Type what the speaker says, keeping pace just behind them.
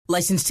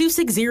License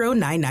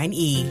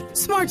 26099E.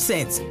 Smart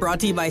Sense,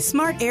 brought to you by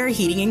Smart Air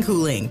Heating and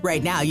Cooling.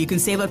 Right now, you can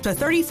save up to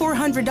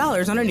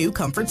 $3,400 on a new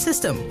comfort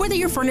system, whether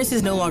your furnace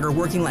is no longer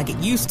working like it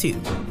used to,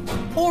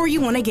 or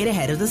you want to get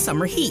ahead of the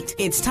summer heat.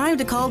 It's time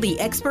to call the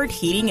expert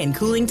heating and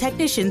cooling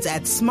technicians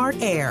at Smart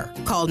Air.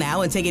 Call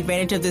now and take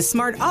advantage of this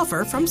smart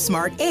offer from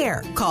Smart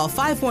Air. Call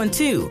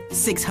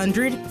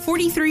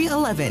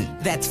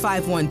 512-600-4311. That's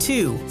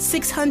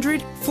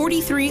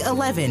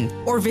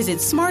 512-600-4311. Or visit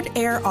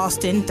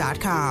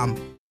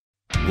smartairaustin.com.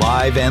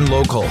 Live and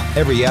local,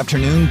 every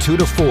afternoon 2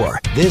 to 4.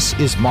 This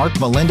is Mark,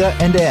 Melinda,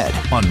 and Ed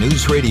on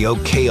News Radio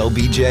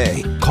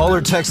KLBJ. Call or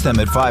text them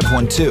at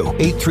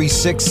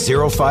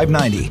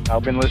 512-836-0590.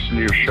 I've been listening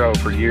to your show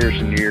for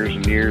years and years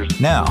and years.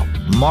 Now,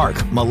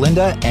 Mark,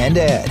 Melinda, and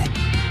Ed.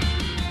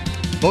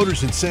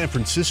 Voters in San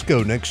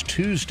Francisco next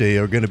Tuesday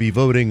are going to be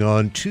voting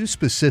on two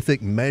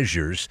specific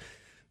measures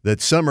that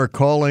some are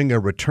calling a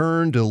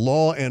return to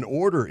law and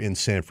order in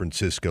San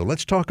Francisco.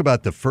 Let's talk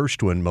about the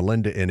first one,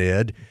 Melinda and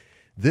Ed.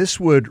 This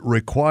would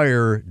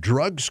require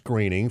drug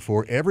screening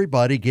for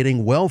everybody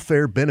getting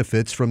welfare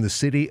benefits from the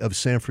city of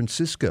San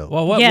Francisco.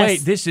 Well,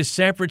 wait, this is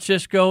San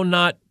Francisco,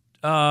 not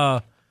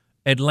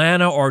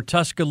Atlanta or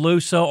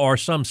Tuscaloosa or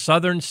some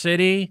southern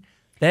city?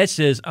 This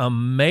is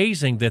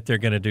amazing that they're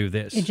going to do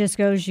this. It just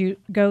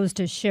goes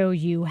to show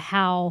you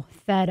how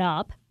fed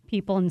up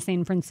people in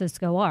San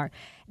Francisco are.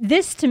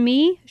 This, to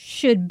me,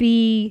 should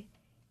be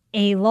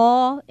a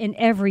law in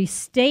every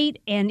state,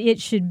 and it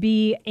should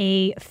be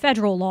a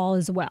federal law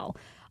as well,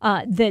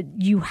 that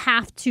you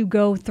have to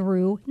go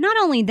through. Not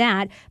only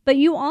that, but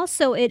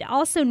it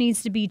also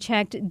needs to be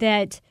checked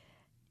that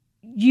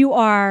you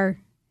are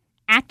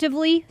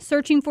actively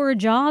searching for a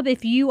job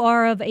if you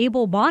are of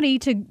able body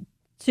to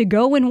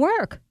go and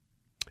work.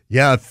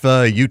 Yeah, if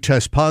you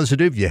test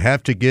positive, you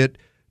have to get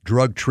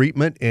drug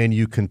treatment, and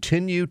you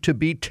continue to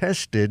be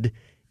tested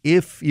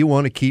if you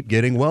want to keep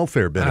getting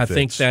welfare benefits. I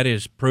think that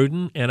is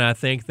prudent, and I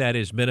think that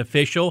is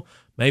beneficial,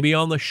 maybe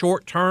on the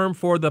short term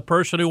for the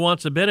person who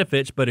wants the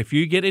benefits, but if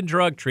you get in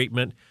drug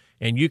treatment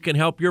and you can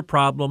help your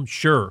problem,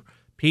 sure,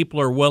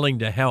 people are willing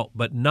to help,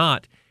 but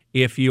not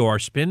if you are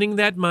spending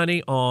that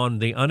money on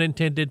the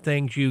unintended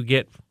things you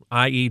get,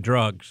 i.e.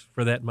 drugs,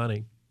 for that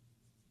money.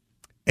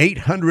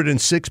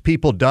 806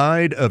 people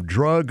died of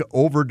drug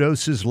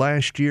overdoses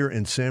last year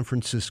in San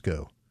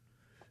Francisco.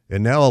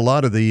 And now a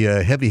lot of the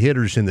heavy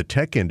hitters in the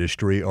tech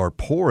industry are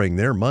pouring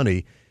their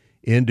money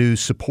into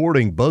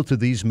supporting both of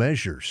these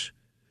measures.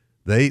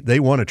 They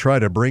want to try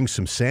to bring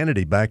some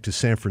sanity back to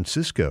San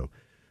Francisco.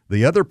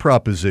 The other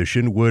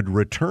proposition would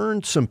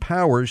return some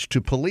powers to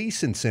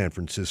police in San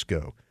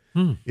Francisco.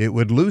 It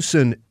would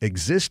loosen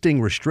existing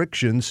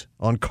restrictions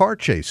on car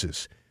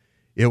chases.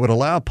 It would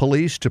allow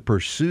police to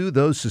pursue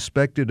those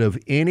suspected of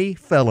any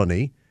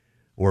felony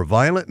or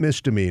violent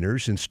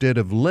misdemeanors instead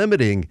of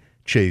limiting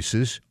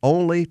chases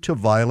only to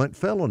violent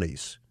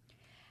felonies.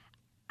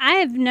 I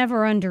have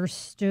never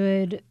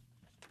understood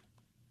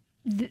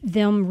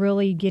them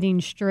really getting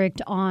strict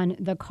on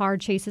the car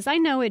chases. I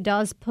know it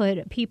does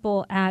put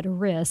people at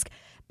risk,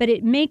 but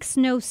it makes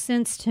no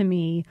sense to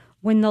me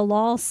when the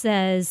law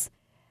says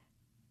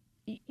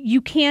you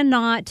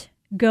cannot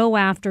go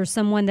after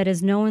someone that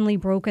has knowingly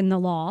broken the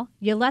law.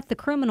 You let the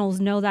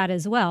criminals know that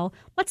as well.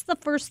 What's the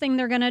first thing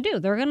they're going to do?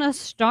 They're going to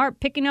start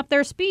picking up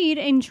their speed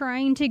and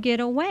trying to get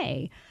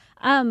away.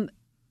 I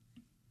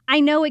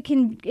know it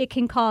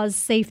can cause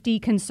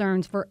safety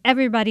concerns for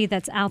everybody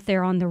that's out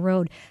there on the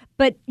road,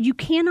 but you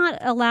cannot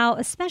allow,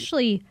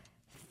 especially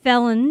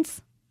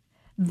felons,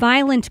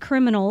 violent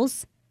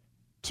criminals,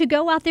 to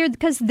go out there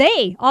because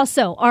they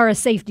also are a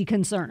safety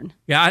concern.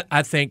 Yeah,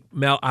 I think,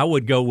 Mel, I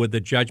would go with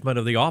the judgment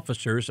of the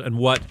officers and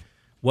what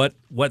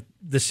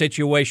the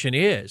situation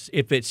is.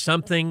 If it's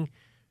something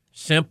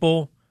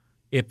simple,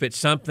 if it's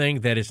something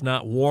that is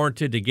not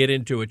warranted to get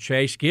into a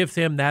chase, give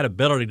them that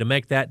ability to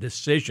make that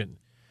decision.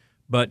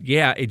 But,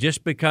 yeah,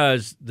 just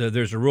because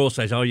there's a rule that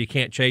says, oh, you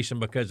can't chase them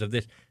because of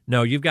this.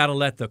 No, you've got to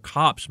let the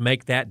cops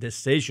make that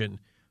decision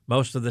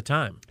most of the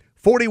time.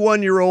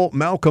 41-year-old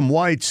Malcolm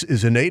Weitz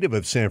is a native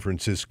of San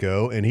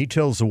Francisco, and he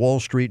tells the Wall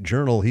Street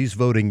Journal he's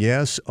voting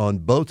yes on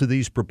both of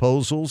these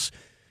proposals.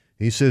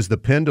 He says the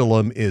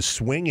pendulum is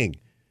swinging.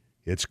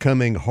 It's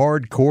coming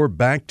hardcore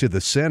back to the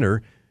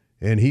center.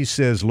 And he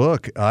says,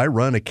 look, I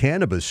run a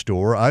cannabis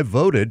store. I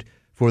voted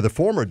for the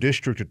former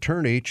district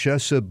attorney,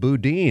 Chesa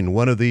Boudin,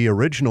 one of the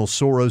original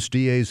Soros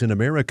DAs in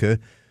America,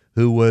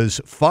 who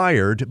was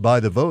fired by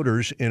the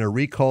voters in a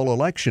recall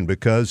election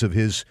because of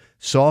his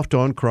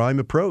soft-on-crime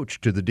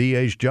approach to the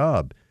DA's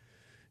job.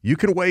 You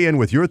can weigh in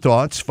with your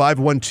thoughts,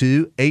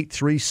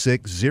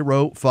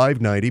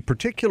 512-836-0590,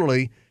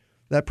 particularly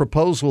that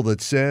proposal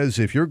that says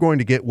if you're going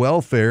to get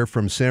welfare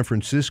from San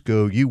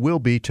Francisco, you will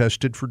be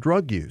tested for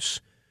drug use.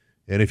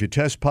 And if you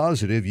test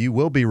positive, you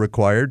will be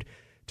required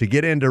to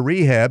get into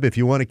rehab if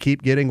you want to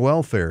keep getting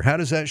welfare. How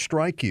does that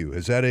strike you?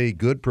 Is that a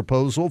good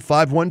proposal?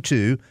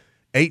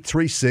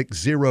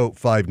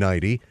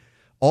 512-836-0590.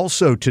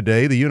 Also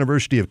today, the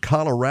University of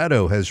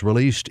Colorado has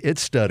released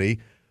its study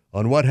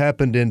on what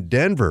happened in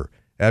Denver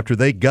after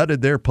they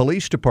gutted their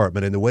police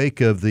department in the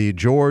wake of the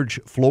George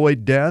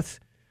Floyd death.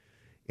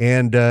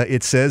 And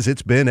it says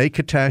it's been a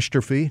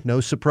catastrophe. No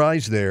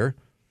surprise there.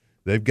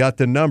 They've got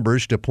the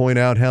numbers to point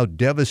out how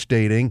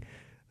devastating.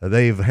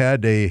 They've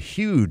had a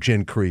huge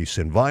increase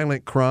in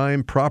violent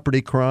crime,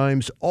 property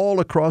crimes all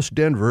across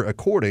Denver,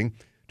 according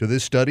to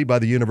this study by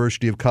the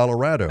University of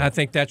Colorado. I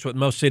think that's what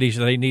most cities,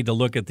 they need to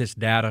look at this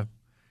data.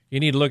 You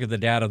need to look at the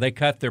data. They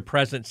cut their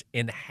presence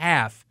in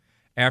half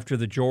after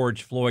the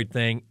George Floyd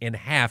thing, in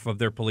half of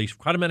their police,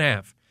 cut them in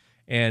half.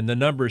 And the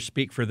numbers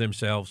speak for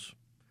themselves.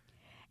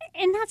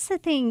 And that's the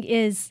thing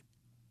is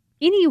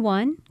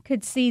anyone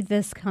could see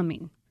this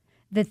coming,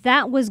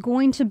 that was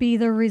going to be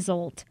the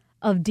result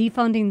of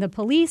defunding the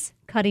police,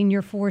 cutting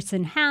your force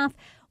in half,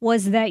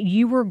 was that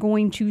you were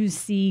going to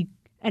see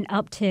an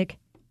uptick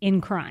in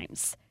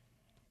crimes.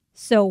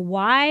 So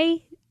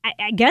why?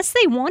 I guess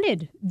they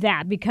wanted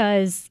that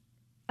because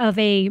of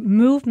a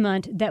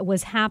movement that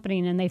was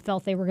happening and they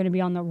felt they were going to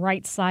be on the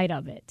right side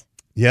of it.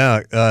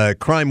 Yeah,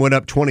 crime went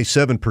up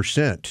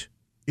 27%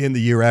 in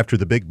the year after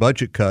the big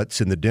budget cuts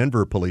in the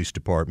Denver Police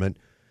Department.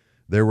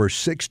 There were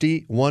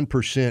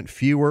 61%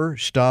 fewer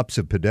stops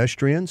of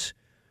pedestrians,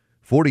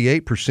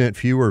 48%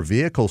 fewer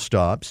vehicle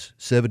stops,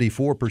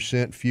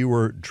 74%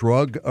 fewer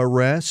drug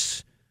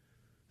arrests.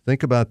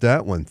 Think about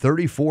that one.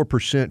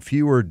 34%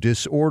 fewer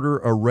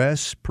disorder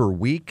arrests per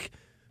week,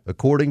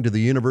 according to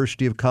the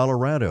University of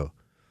Colorado.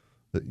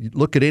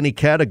 Look at any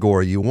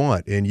category you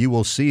want, and you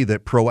will see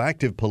that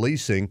proactive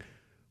policing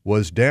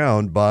was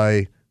down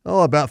by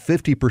about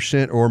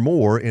 50% or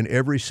more in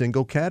every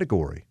single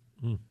category.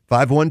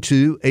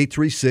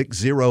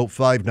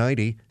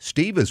 512-836-0590.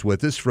 Steve is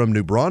with us from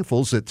New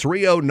Braunfels at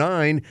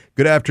 309.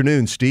 Good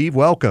afternoon, Steve.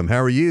 Welcome.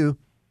 How are you?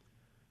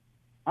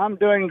 I'm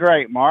doing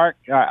great, Mark.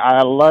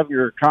 I love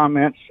your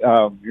comments,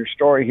 your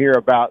story here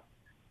about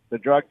the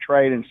drug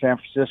trade in San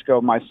Francisco.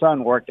 My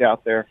son worked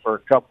out there for a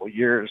couple of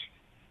years,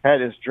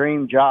 had his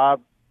dream job.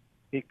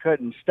 He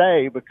couldn't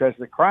stay because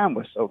the crime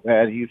was so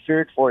bad. He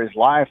feared for his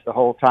life the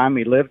whole time.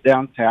 He lived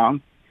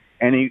downtown,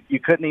 and you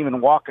couldn't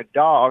even walk a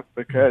dog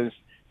because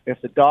if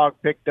the dog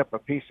picked up a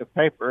piece of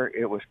paper,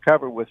 it was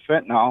covered with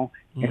fentanyl,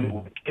 and it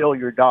would kill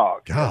your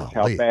dog. That's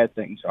how bad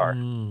things are.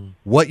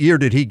 What year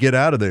did he get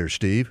out of there,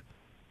 Steve?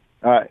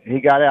 He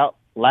got out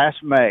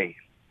last May.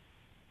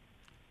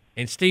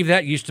 And, Steve,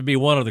 that used to be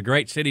one of the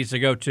great cities to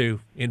go to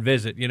and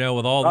visit, with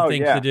all the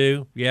things to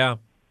do. Yeah.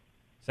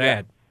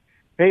 Sad.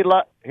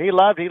 Yeah. He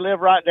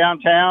lived right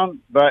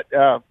downtown, but,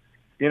 and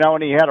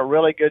he had a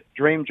really good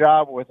dream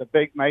job with a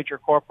big major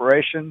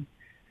corporation.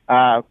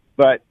 But,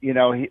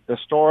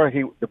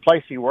 the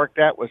place he worked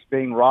at was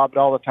being robbed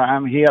all the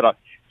time. He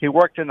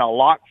worked in a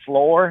locked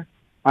floor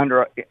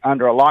under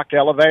a locked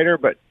elevator,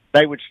 but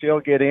they would still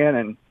get in,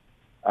 and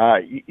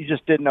you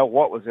just didn't know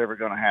what was ever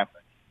going to happen.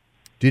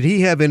 Did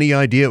he have any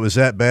idea it was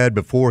that bad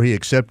before he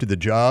accepted the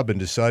job and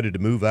decided to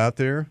move out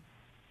there?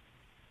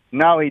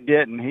 No, he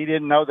didn't. He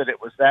didn't know that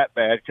it was that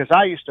bad because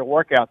I used to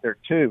work out there,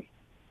 too,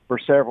 for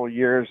several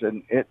years,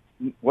 and it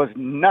was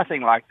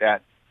nothing like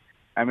that.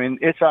 I mean,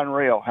 it's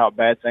unreal how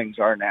bad things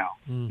are now.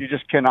 You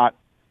just cannot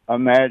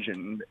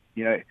imagine.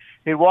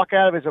 He'd walk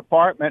out of his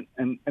apartment,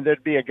 and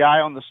there'd be a guy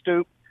on the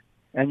stoop,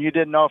 and you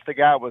didn't know if the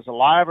guy was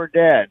alive or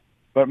dead,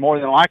 but more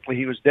than likely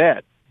he was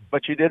dead.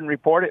 But you didn't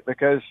report it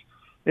because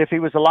if he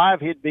was alive,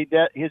 he'd be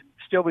dead. He'd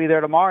still be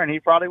there tomorrow, and he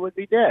probably would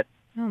be dead.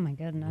 Oh, my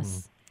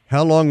goodness.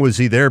 How long was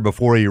he there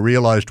before he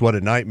realized what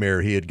a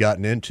nightmare he had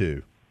gotten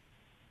into?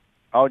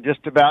 Oh,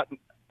 just about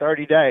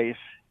 30 days.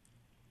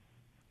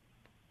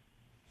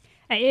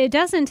 It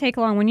doesn't take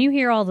long. When you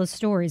hear all the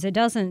stories, it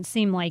doesn't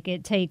seem like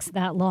it takes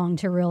that long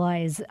to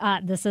realize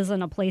this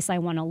isn't a place I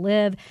want to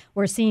live.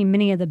 We're seeing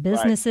many of the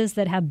businesses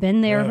that have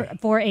been there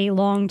for a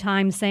long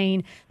time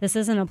saying this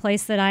isn't a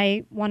place that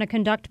I want to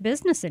conduct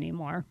business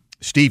anymore.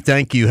 Steve,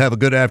 thank you. Have a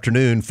good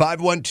afternoon.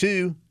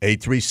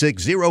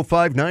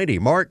 512-836-0590.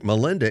 Mark,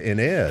 Melinda, and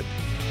Ed.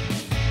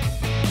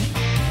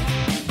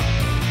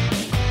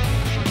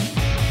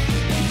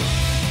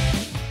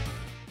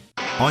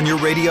 On your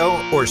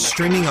radio or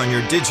streaming on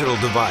your digital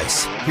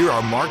device, here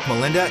are Mark,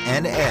 Melinda,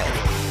 and Ed.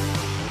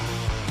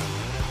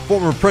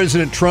 Former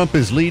President Trump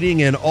is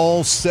leading in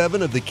all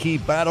 7 of the key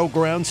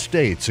battleground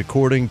states,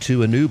 according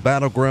to a new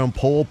battleground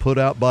poll put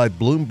out by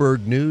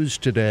Bloomberg News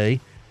today.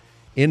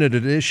 In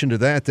addition to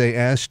that, they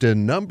asked a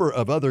number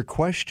of other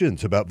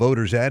questions about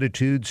voters'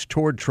 attitudes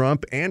toward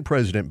Trump and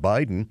President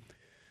Biden.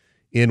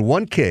 In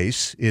one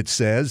case, it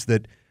says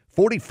that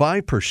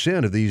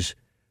 45% of these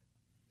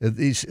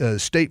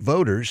state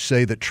voters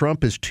say that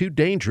Trump is too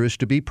dangerous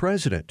to be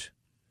president,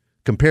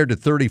 compared to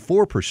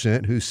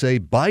 34% who say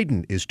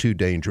Biden is too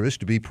dangerous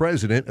to be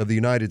president of the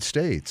United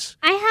States.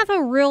 I have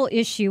a real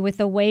issue with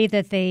the way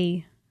that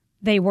they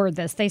word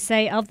this. They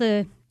say of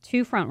the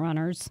 2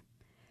 frontrunners,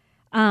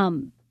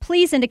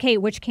 please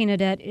indicate which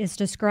candidate is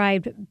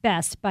described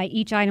best by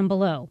each item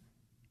below.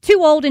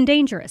 Too old and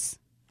dangerous.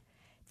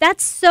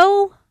 That's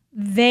so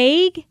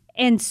vague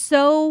and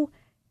so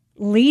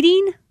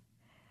leading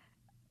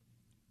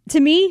to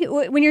me,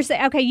 when you're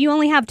saying, okay, you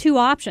only have two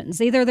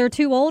options. Either they're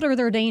too old or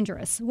they're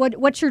dangerous.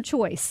 What's your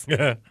choice?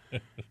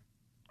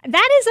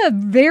 That is a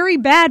very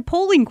bad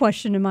polling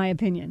question, in my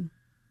opinion.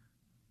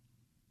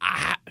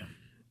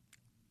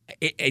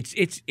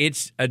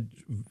 It's a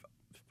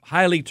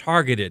highly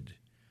targeted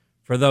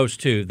for those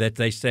two that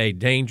they say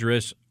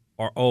dangerous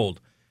or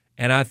old.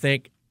 And I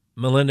think,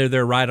 Melinda,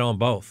 they're right on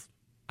both.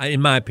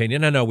 In my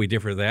opinion, I know we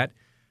differ that.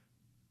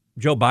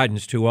 Joe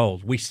Biden's too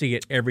old. We see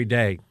it every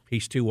day.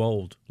 He's too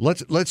old.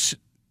 Let's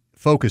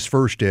focus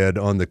first, Ed,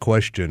 on the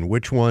question: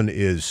 which one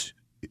is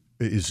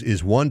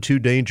one too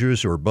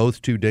dangerous or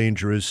both too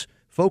dangerous?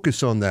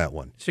 Focus on that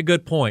one. It's a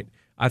good point.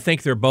 I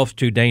think they're both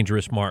too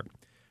dangerous, Mark.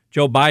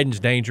 Joe Biden's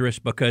dangerous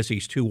because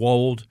he's too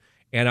old,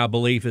 and I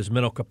believe his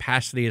mental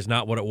capacity is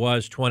not what it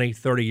was 20,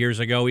 30 years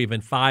ago,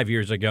 even 5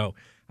 years ago.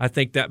 I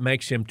think that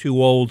makes him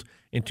too old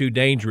and too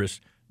dangerous.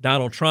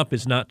 Donald Trump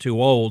is not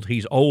too old.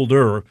 He's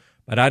older.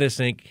 But I just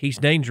think he's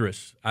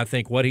dangerous. I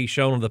think what he's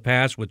shown in the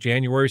past with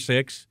January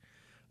 6th,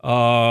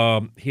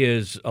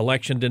 his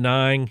election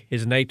denying,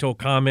 his NATO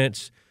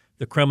comments,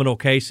 the criminal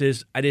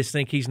cases, I just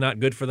think he's not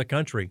good for the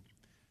country.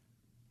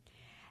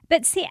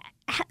 But see,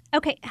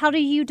 okay, how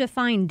do you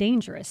define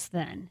dangerous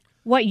then?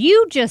 What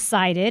you just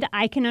cited,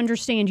 I can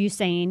understand you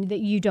saying that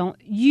you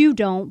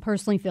don't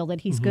personally feel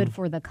that he's good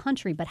for the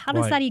country. But how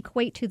does that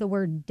equate to the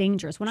word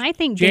dangerous? When I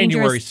think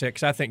January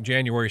 6th, I think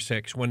January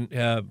 6th, when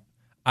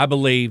I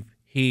believe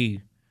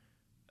he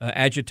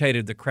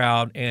agitated the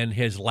crowd and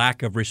his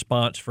lack of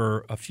response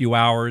for a few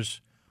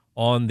hours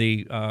on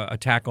the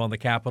attack on the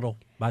Capitol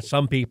by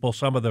some people,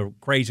 some of the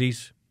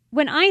crazies.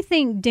 When I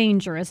think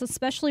dangerous,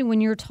 especially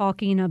when you're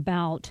talking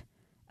about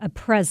a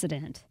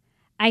president,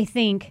 I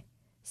think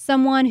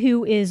someone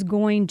who is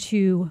going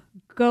to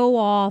go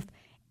off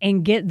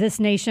and get this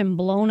nation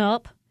blown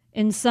up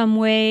in some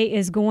way,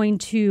 is going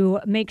to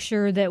make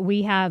sure that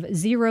we have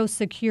zero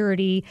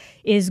security,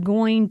 is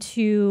going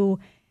to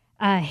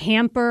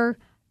hamper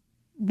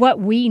what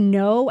we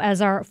know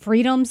as our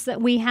freedoms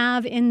that we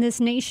have in this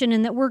nation,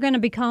 and that we're going to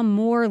become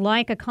more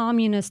like a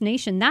communist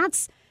nation.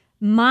 That's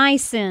my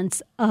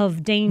sense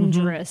of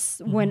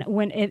dangerous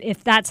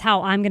if that's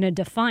how I'm going to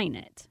define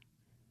it.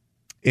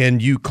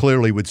 And you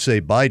clearly would say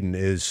Biden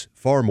is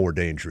far more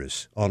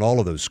dangerous on all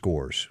of those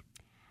scores.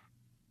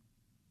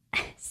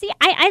 See,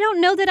 I don't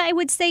know that I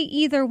would say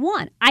either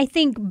one. I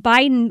think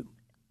Biden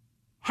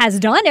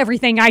has done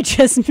everything I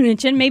just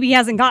mentioned. Maybe he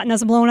hasn't gotten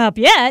us blown up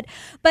yet,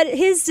 but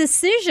his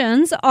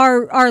decisions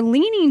are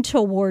leaning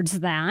towards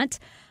that.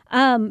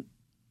 I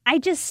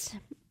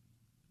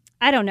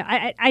don't know.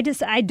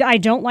 I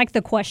don't like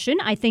the question.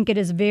 I think it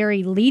is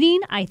very leading.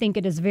 I think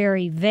it is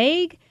very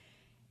vague.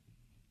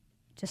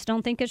 Just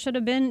don't think it should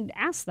have been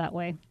asked that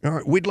way. All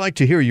right. We'd like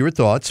to hear your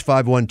thoughts.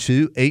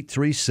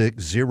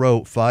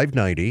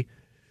 512-836-0590.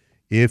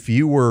 If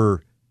you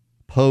were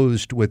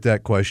posed with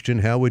that question,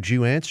 how would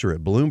you answer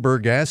it?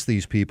 Bloomberg asked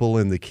these people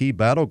in the key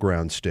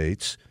battleground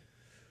states,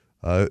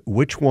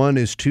 which one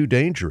is too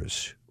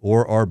dangerous,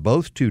 or are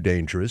both too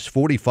dangerous?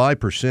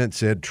 45%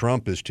 said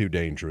Trump is too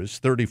dangerous.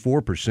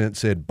 34%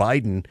 said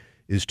Biden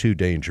is too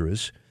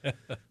dangerous.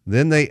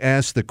 Then they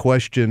asked the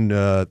question,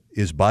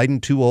 is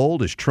Biden too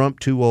old? Is Trump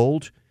too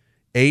old?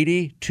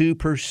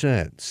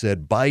 82%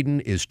 said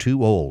Biden is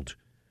too old.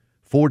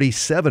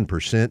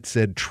 47%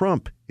 said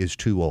Trump is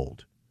too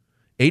old.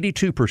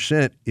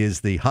 82% is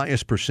the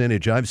highest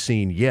percentage I've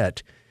seen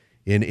yet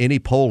in any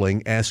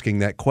polling asking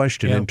that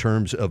question in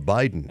terms of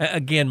Biden.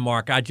 Again,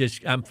 Mark,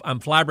 I'm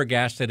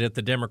flabbergasted at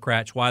the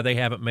Democrats why they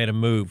haven't made a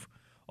move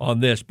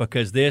on this,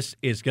 because this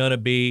is going to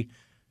be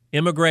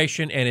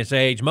immigration and his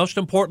age. Most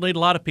importantly, to a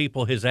lot of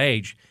people, his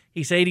age.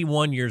 He's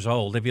 81 years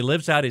old. If he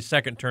lives out his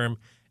second term,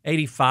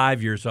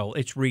 85 years old.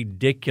 It's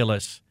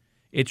ridiculous.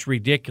 It's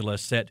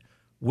ridiculous that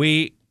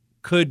we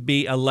could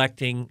be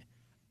electing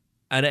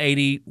an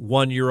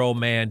 81-year-old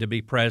man to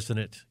be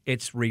president.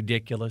 It's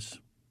ridiculous.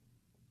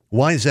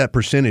 Why is that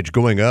percentage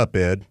going up,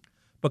 Ed?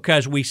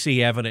 Because we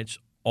see evidence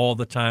all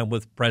the time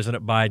with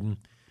President Biden.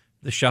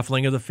 The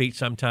shuffling of the feet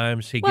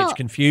sometimes. He gets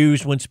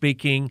confused when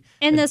speaking.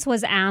 And this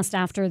was asked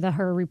after the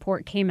Hur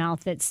report came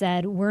out that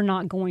said, we're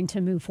not going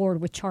to move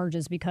forward with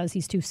charges because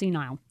he's too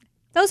senile.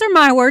 Those are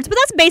my words, but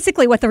that's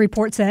basically what the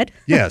report said.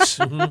 Yes,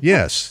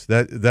 yes,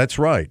 that's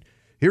right.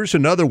 Here's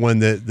another one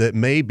that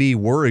may be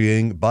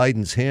worrying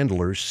Biden's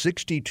handlers.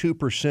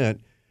 62%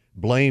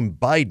 blame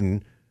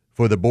Biden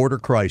for the border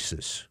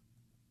crisis.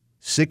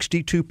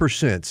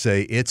 62%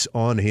 say it's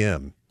on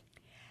him.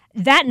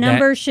 That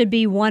number should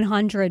be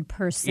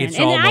 100%.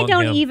 And I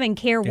don't even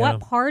care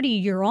what party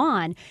you're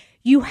on.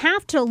 You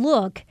have to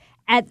look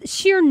at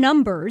sheer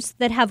numbers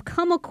that have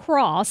come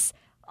across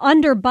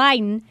under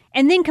Biden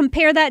and then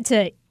compare that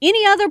to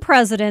any other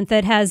president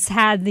that has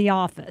had the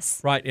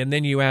office. Right. And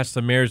then you ask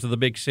the mayors of the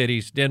big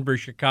cities, Denver,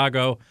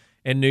 Chicago,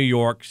 and New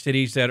York,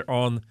 cities that are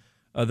on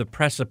the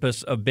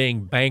precipice of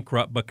being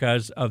bankrupt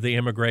because of the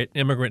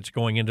immigrants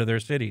going into their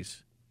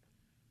cities.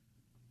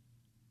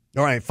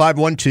 All right,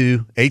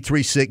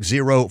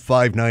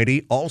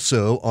 512-836-0590.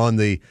 Also on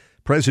the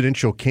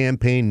presidential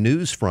campaign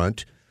news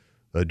front,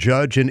 A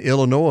judge in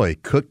Illinois,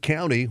 Cook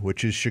County,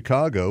 which is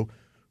Chicago,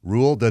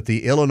 ruled that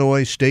the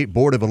Illinois State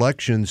Board of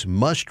Elections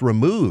must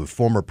remove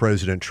former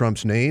President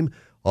Trump's name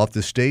off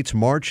the state's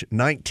March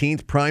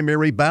 19th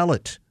primary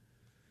ballot.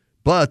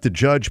 But the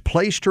judge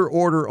placed her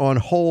order on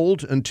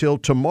hold until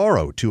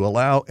tomorrow to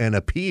allow an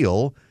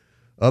appeal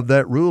of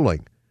that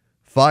ruling.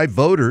 5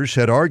 voters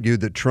had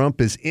argued that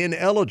Trump is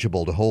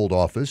ineligible to hold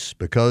office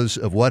because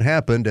of what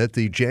happened at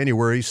the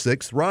January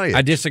 6th riot.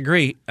 I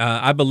disagree.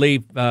 I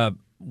believe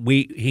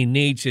he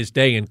needs his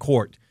day in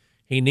court.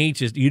 He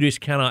needs his. You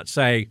just cannot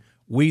say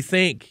we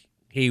think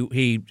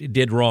he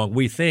did wrong.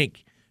 We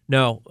think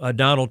no.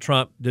 Donald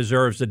Trump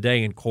deserves a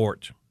day in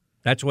court.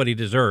 That's what he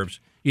deserves.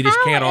 You just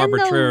can't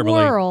arbitrarily. How in the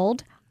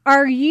world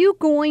are you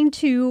going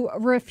to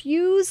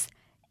refuse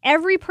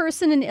every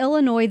person in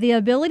Illinois the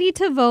ability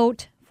to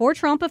vote for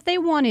Trump if they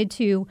wanted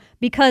to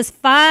because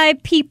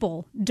 5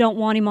 people don't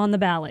want him on the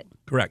ballot?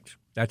 Correct.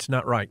 That's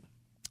not right.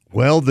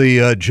 Well,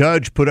 the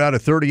judge put out a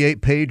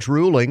 38-page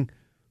ruling,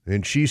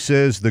 and she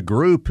says the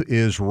group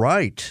is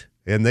right,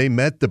 and they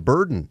met the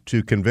burden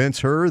to convince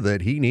her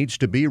that he needs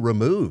to be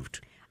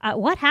removed.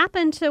 What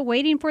happened to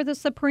waiting for the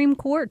Supreme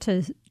Court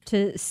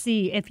to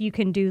see if you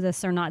can do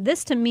this or not?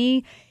 This, to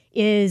me,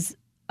 is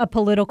a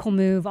political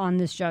move on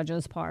this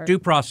judge's part. Due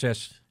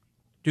process.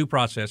 Due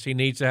process. He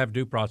needs to have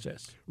due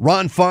process.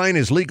 Ron Fine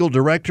is legal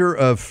director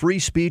of Free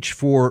Speech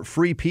for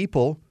Free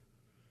People.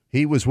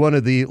 He was one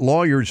of the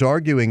lawyers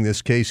arguing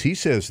this case. He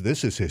says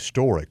this is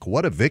historic.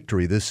 What a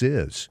victory this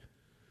is.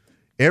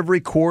 Every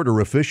court or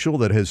official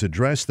that has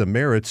addressed the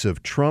merits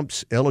of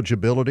Trump's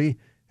eligibility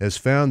has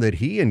found that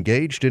he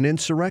engaged in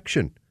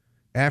insurrection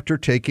after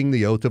taking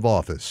the oath of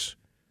office.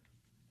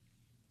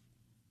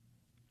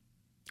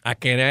 I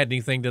can't add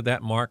anything to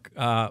that, Mark,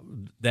 that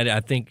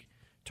I think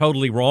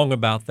totally wrong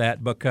about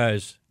that,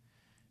 because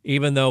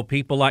even though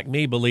people like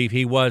me believe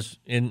he was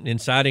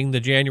inciting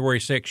the January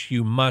 6th,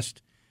 you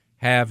must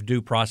have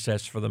due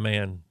process for the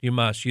man. You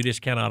must. You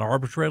just cannot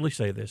arbitrarily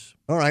say this.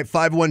 All right,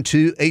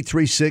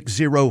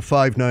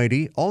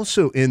 512-836-0590.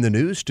 Also in the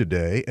news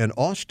today, an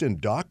Austin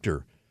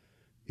doctor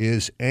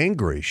is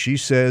angry. She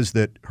says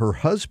that her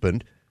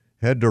husband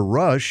had to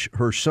rush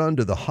her son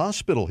to the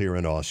hospital here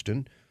in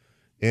Austin,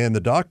 and the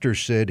doctor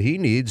said he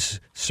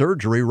needs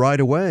surgery right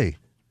away,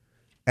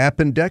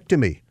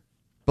 appendectomy.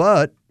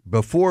 But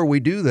before we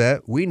do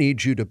that, we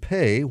need you to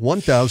pay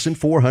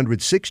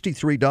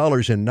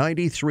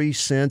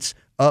 $1,463.93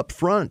 up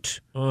front.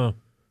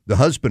 The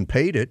husband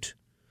paid it,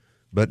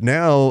 but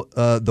now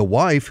the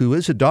wife, who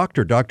is a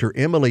doctor, Dr.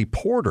 Emily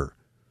Porter,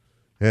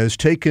 has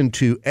taken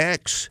to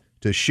X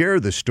to share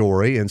the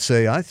story and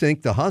say, I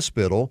think the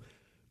hospital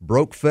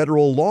broke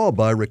federal law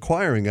by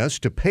requiring us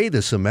to pay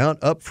this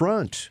amount up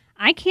front.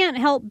 I can't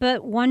help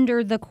but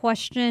wonder the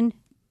question,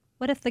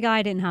 what if the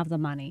guy didn't have the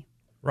money?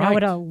 Right. I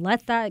would have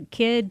let that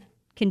kid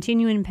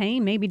continue in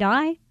pain, maybe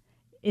die?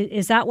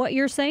 Is that what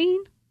you're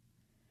saying?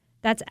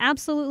 That's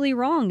absolutely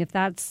wrong. If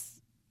that's,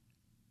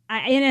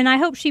 and I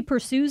hope she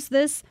pursues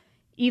this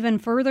even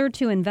further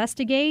to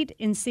investigate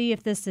and see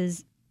if this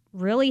is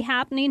really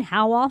happening.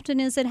 How often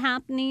is it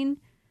happening?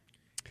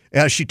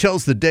 She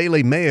tells the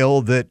Daily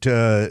Mail that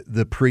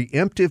the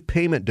preemptive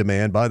payment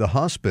demand by the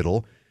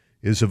hospital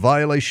is a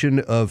violation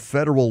of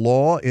federal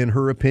law, in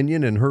her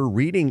opinion, and her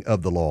reading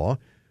of the law,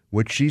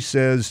 which she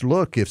says,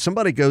 look, if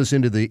somebody goes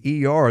into the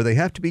ER, they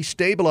have to be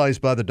stabilized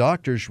by the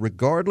doctors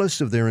regardless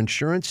of their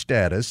insurance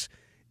status,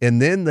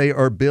 and then they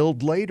are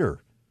billed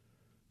later.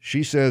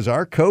 She says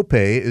our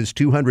copay is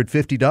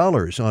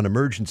 $250 on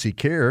emergency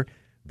care.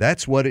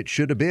 That's what it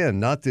should have been,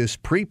 not this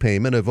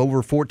prepayment of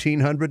over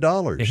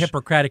 $1,400. The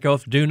Hippocratic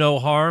Oath, do no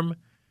harm,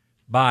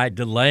 by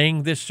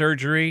delaying this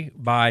surgery,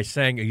 by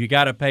saying you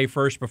got to pay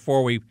first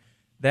before we.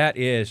 That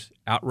is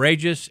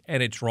outrageous,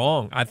 and it's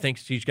wrong. I think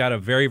she's got a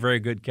very, very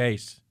good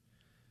case,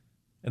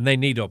 and they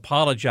need to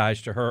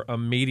apologize to her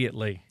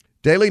immediately.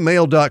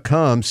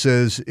 DailyMail.com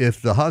says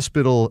if the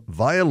hospital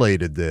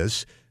violated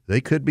this,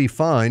 they could be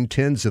fined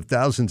tens of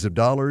thousands of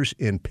dollars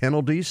in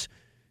penalties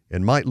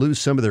and might lose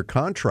some of their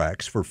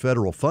contracts for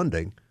federal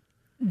funding.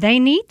 They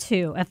need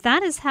to. If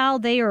that is how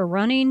they are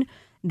running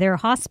their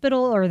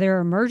hospital or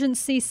their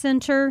emergency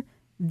center,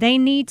 they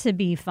need to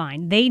be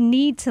fined. They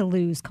need to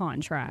lose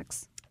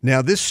contracts.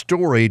 Now, this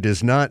story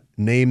does not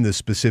name the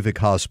specific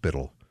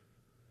hospital,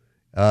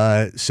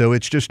 so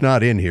it's just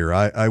not in here.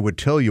 I would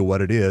tell you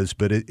what it is,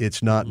 but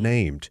it's not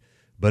named.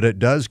 But it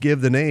does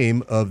give the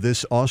name of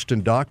this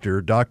Austin doctor,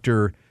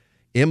 Dr.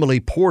 Emily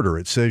Porter.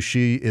 It says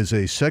she is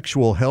a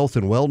sexual health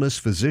and wellness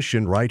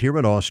physician right here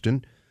in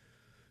Austin.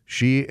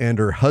 She and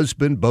her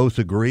husband both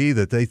agree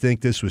that they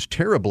think this was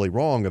terribly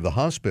wrong of the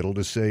hospital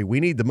to say,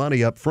 we need the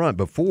money up front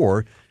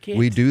before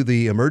we do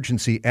the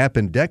emergency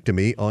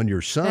appendectomy on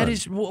your son. That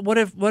is, what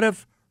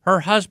if her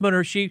husband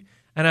or she,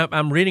 and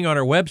I'm reading on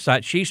her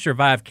website, she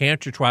survived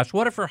cancer twice.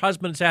 What if her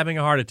husband's having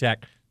a heart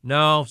attack?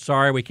 No,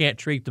 sorry, we can't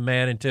treat the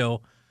man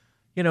until,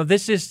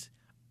 this is,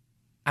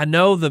 I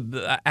know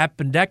the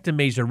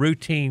appendectomy is a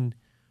routine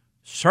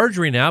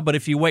surgery now, but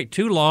if you wait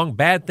too long,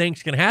 bad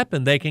things can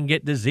happen. They can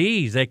get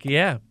disease.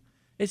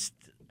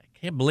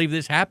 can't believe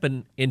this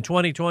happened in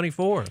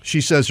 2024. She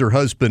says her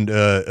husband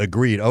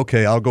agreed,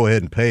 okay, I'll go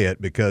ahead and pay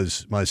it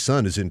because my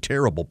son is in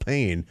terrible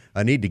pain.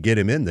 I need to get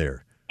him in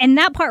there. And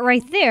that part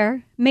right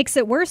there makes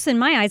it worse in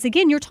my eyes.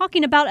 Again, you're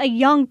talking about a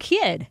young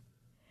kid.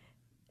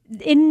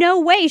 In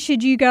no way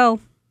should you go,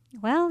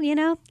 well,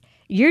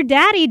 your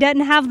daddy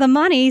doesn't have the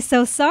money,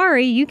 so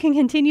sorry, you can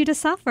continue to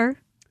suffer.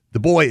 The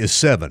boy is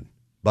 7,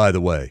 by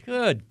the way.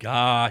 Good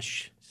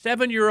gosh.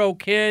 7-year-old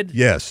kid?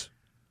 Yes.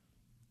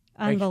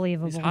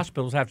 Unbelievable. These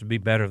hospitals have to be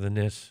better than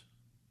this.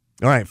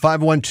 All right,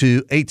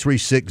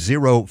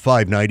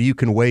 512-836-0590. You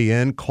can weigh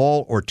in,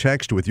 call, or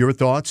text with your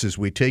thoughts as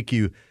we take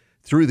you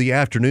through the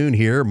afternoon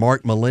here.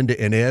 Mark, Melinda,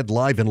 and Ed,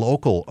 live and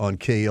local on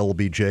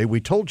KLBJ.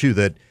 We told you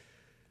that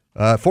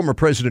former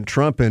President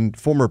Trump and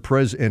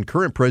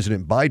current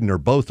President Biden are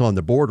both on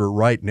the border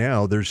right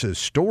now. There's a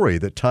story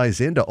that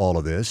ties into all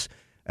of this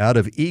out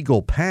of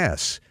Eagle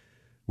Pass,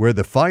 where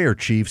the fire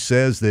chief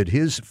says that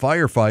his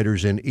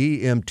firefighters and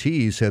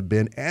EMTs have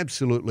been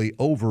absolutely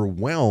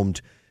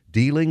overwhelmed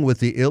dealing with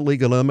the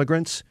illegal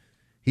immigrants.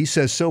 He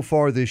says so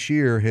far this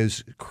year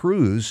his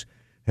crews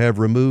have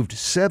removed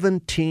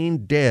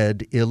 17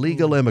 dead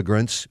illegal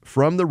immigrants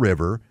from the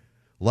river.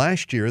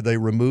 Last year they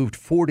removed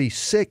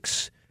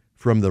 46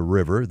 from the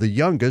river. The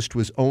youngest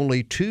was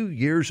only 2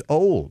 years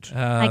old.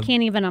 I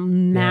can't even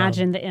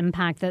imagine the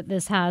impact that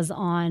this has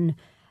on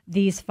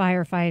these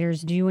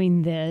firefighters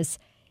doing this,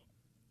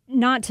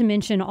 not to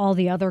mention all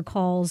the other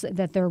calls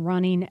that they're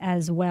running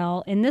as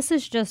well. And this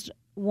is just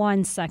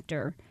one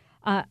sector.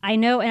 I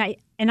know, I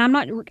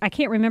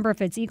can't remember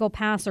if it's Eagle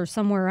Pass or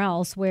somewhere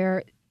else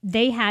where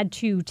they had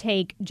to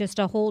take just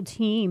a whole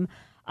team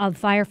of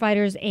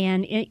firefighters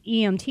and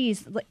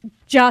EMTs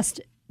just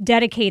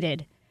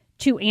dedicated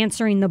to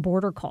answering the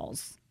border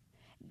calls.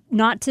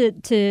 Not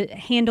to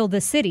handle the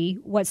city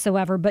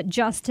whatsoever, but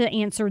just to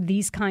answer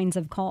these kinds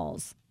of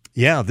calls.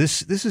 Yeah,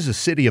 this is a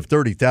city of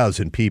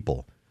 30,000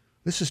 people.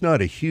 This is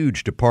not a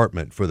huge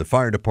department for the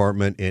fire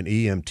department and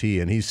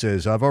EMT. And he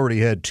says, I've already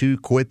had 2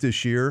 quit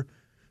this year.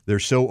 They're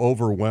so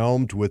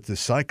overwhelmed with the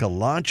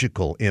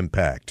psychological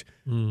impact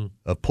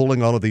of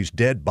pulling all of these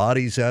dead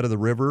bodies out of the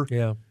river.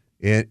 Yeah.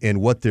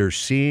 And what they're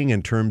seeing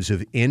in terms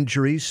of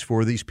injuries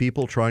for these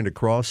people trying to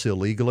cross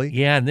illegally.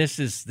 Yeah, and this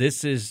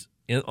is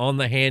on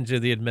the hands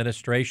of the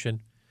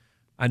administration.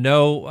 I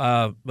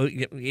know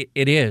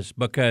it is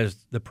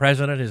because the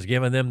president has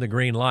given them the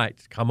green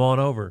light. Come on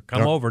over.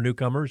 Come over,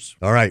 newcomers.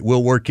 All right,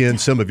 we'll work in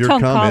some of your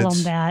Don't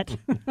comments. call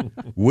them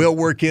that. We'll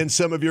work in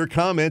some of your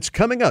comments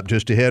coming up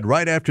just ahead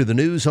right after the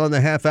news on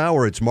the half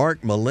hour. It's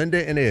Mark,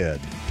 Melinda, and Ed.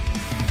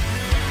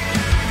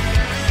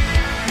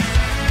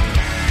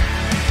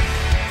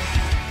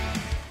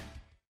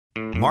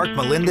 Mark,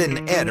 Melinda,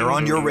 and Ed are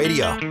on your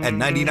radio at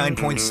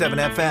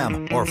 99.7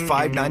 FM or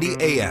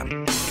 590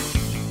 AM.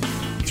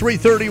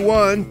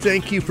 3:31.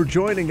 Thank you for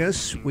joining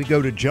us. We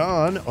go to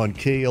John on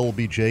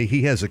KLBJ.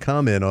 He has a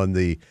comment on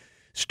the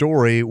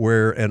story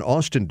where an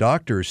Austin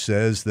doctor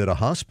says that a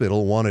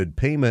hospital wanted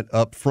payment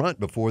up front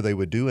before they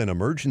would do an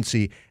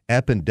emergency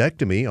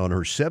appendectomy on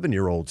her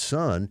 7-year-old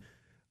son.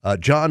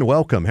 John,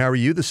 welcome. How are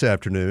you this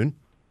afternoon?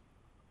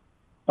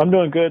 I'm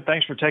doing good.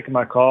 Thanks for taking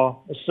my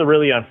call. This is a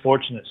really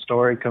unfortunate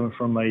story coming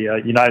from a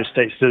United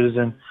States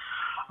citizen.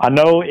 I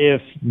know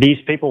if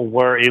these people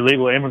were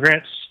illegal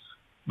immigrants,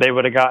 they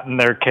would have gotten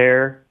their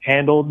care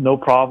handled, no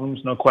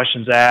problems, no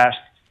questions asked.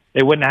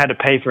 They wouldn't have had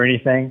to pay for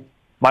anything.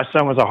 My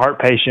son was a heart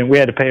patient. We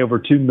had to pay over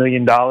 $2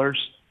 million.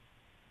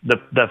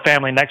 The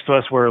family next to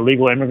us were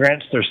illegal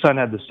immigrants. Their son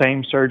had the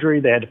same surgery.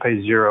 They had to pay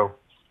 $0.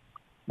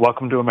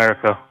 Welcome to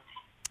America.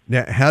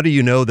 Now, how do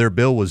you know their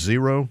bill was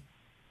 $0?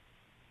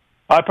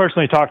 I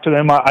personally talked to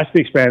them. I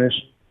speak Spanish,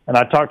 and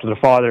I talked to the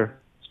father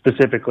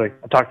specifically.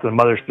 I talked to the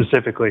mother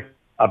specifically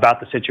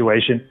about the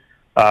situation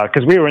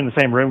because we were in the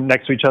same room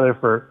next to each other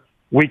for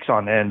weeks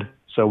on end,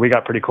 so we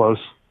got pretty close.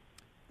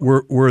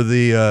 Were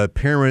the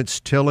parents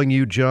telling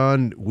you,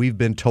 John, we've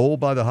been told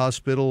by the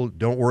hospital,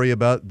 don't worry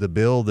about the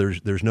bill,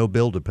 there's no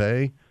bill to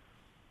pay?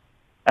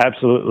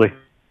 Absolutely.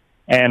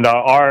 And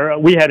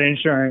we had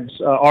insurance.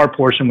 Our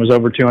portion was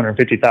over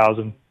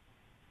 $250,000.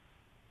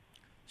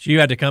 So you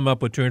had to come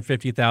up with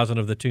 $250,000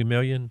 of the $2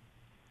 million?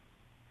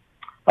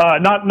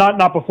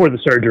 Not before the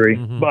surgery,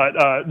 but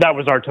that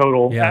was our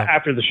total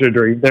after the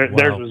surgery. Theirs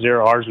was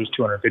 $0. Ours was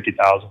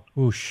 $250,000.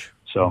 Whoosh.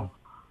 So,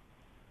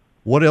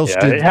 what else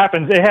did it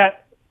happens?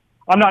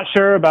 I'm not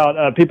sure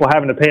about people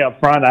having to pay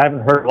up front. I haven't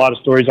heard a lot of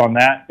stories on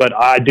that, but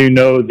I do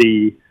know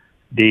the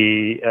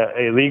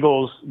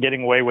illegals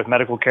getting away with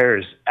medical care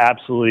is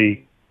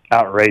absolutely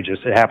outrageous.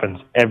 It happens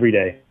every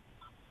day.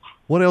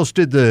 What else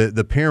did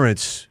the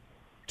parents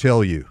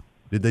tell you?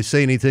 Did they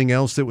say anything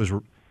else that was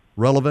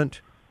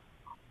relevant?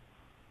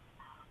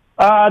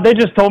 They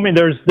just told me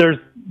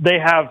they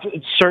have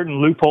certain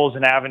loopholes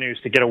and avenues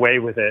to get away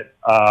with it.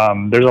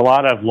 There's a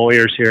lot of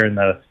lawyers here in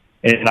the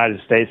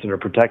United States that are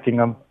protecting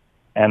them,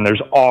 and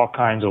there's all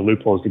kinds of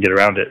loopholes to get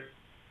around it.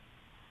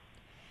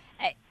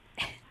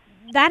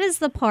 That is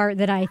the part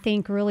that I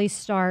think really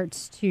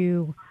starts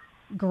to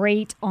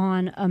grate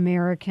on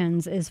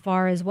Americans as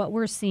far as what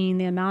we're seeing,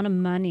 the amount of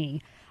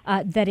money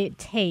that it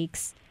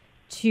takes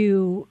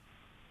to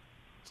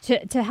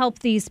help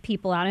these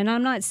people out. And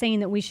I'm not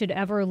saying that we should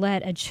ever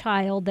let a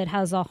child that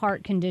has a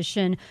heart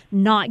condition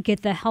not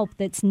get the help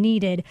that's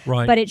needed.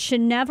 Right. But it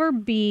should never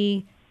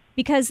be,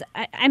 because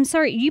I'm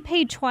sorry, you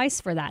paid twice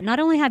for that. Not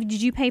only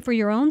did you pay for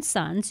your own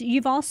sons,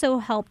 you've also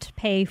helped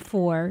pay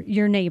for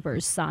your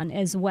neighbor's son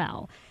as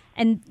well.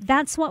 And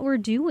that's what we're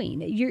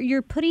doing.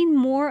 You're putting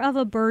more of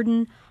a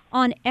burden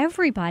on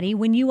everybody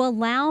when you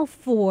allow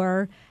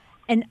for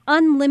an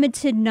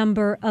unlimited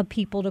number of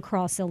people to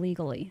cross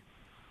illegally.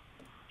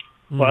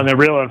 Well, and the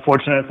real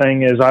unfortunate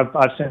thing is I've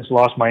since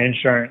lost my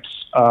insurance,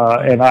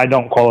 and I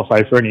don't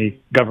qualify for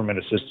any government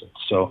assistance.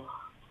 So,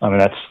 I mean,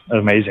 that's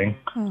amazing.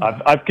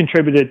 I've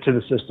contributed to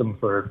the system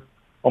for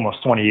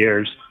almost 20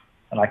 years,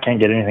 and I can't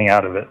get anything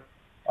out of it.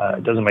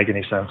 It doesn't make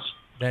any sense.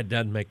 That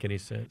doesn't make any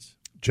sense.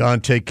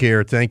 John, take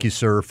care. Thank you,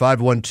 sir.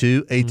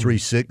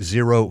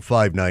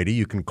 512-836-0590.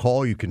 You can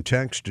call, you can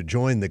text to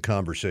join the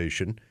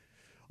conversation.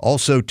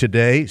 Also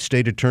today,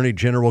 State Attorney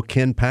General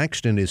Ken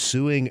Paxton is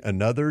suing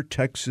another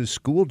Texas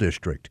school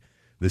district.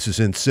 This is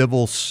in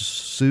civil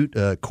suit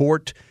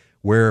court,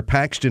 where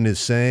Paxton is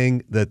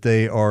saying that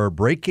they are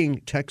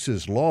breaking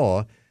Texas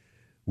law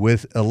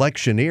with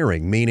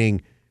electioneering,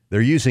 meaning they're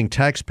using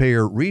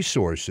taxpayer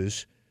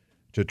resources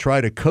to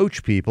try to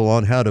coach people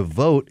on how to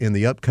vote in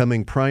the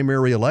upcoming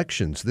primary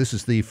elections. This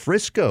is the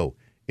Frisco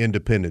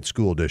Independent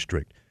School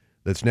District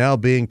that's now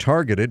being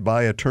targeted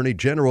by Attorney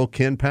General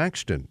Ken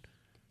Paxton.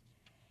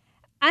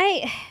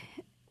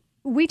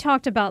 We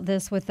talked about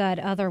this with that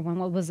other one.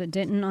 What was it,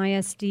 Denton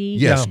ISD?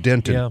 Yes,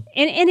 Denton. Yeah.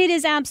 And it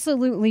is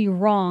absolutely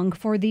wrong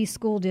for these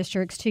school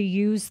districts to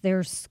use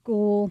their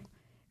school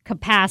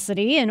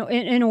capacity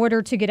in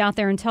order to get out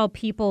there and tell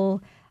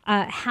people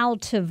how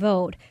to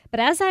vote. But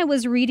as I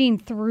was reading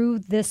through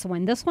this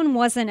one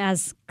wasn't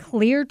as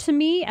clear to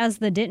me as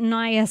the Denton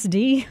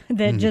ISD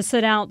that just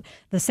set out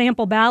the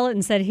sample ballot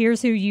and said,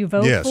 here's who you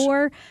vote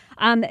for.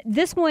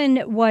 This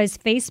one was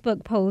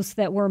Facebook posts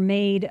that were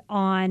made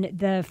on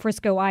the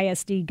Frisco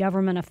ISD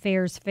Government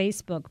Affairs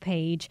Facebook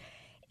page.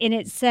 And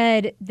it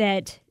said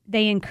that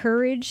they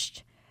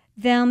encouraged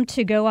them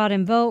to go out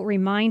and vote,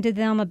 reminded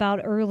them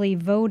about early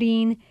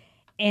voting,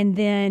 and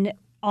then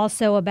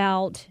also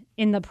about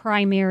in the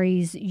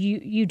primaries,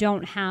 you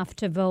don't have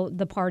to vote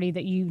the party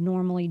that you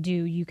normally do.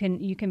 You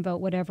can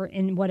vote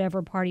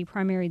whatever party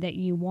primary that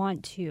you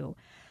want to.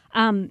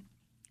 Then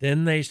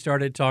they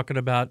started talking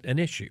about an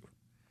issue.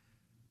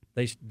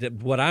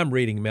 What I'm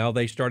reading, Mel,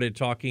 they started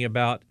talking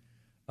about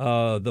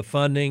the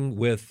funding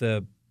with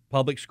the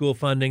public school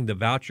funding, the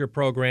voucher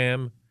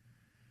program,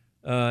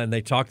 and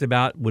they talked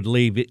about would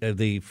leave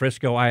the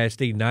Frisco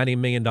ISD $90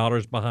 million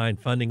behind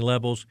funding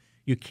levels.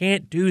 You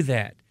can't do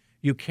that.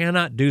 You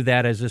cannot do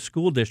that as a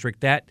school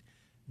district. That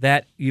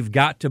you've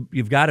got to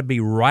be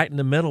right in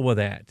the middle with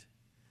that.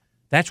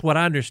 That's what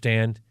I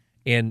understand.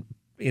 And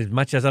as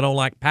much as I don't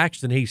like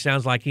Paxton, he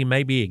sounds like he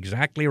may be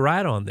exactly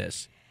right on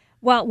this.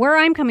 Well, where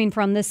I'm coming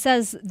from,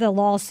 the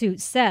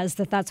lawsuit says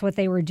that that's what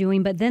they were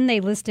doing, but then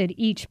they listed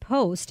each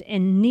post,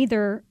 and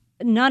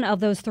none of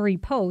those three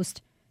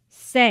posts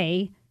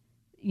say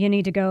you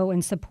need to go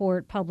and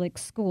support public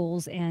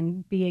schools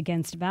and be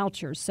against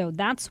vouchers. So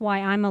that's why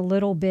I'm a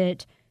little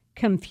bit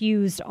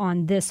confused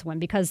on this one,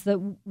 because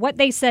what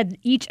they said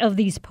each of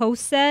these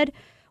posts said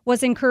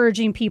was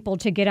encouraging people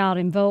to get out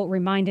and vote,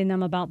 reminding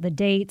them about the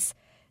dates.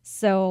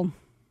 So,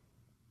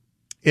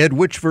 Ed,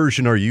 which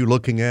version are you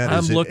looking at?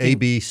 Is it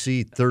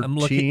ABC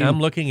 13? I'm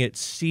looking at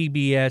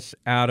CBS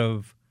out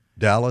of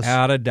Dallas.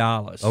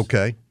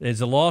 Okay. As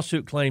the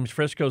lawsuit claims,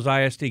 Frisco's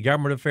ISD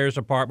Government Affairs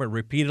Department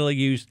repeatedly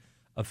used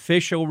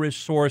official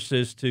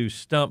resources to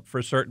stump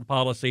for certain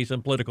policies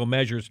and political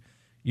measures,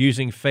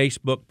 using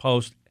Facebook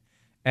posts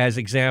as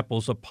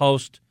examples. A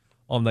post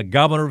on the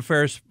Government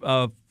Affairs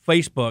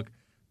Facebook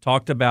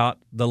talked about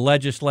the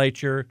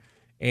legislature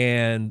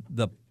and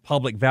the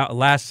public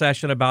last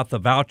session about the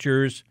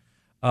vouchers,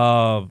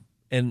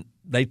 and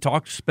they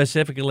talked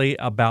specifically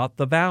about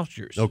the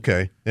vouchers.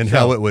 Okay, and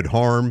how it would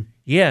harm.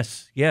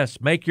 Yes,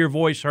 make your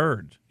voice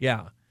heard.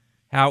 Yeah,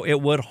 how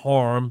it would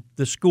harm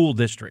the school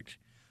district.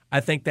 I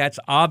think that's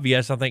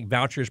obvious. I think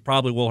vouchers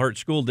probably will hurt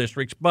school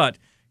districts, but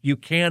you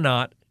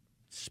cannot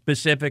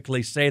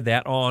specifically say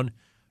that on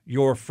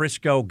your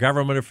Frisco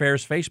Government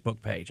Affairs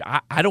Facebook page.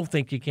 I don't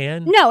think you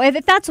can. No,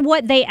 if that's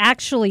what they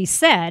actually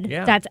said,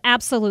 that's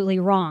absolutely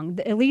wrong.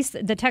 At least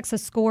the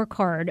Texas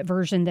scorecard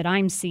version that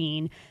I'm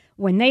seeing,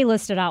 when they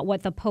listed out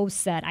what the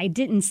post said, I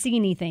didn't see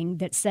anything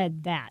that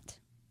said that.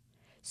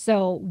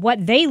 So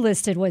what they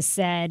listed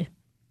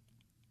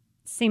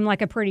seemed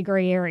like a pretty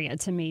gray area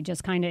to me,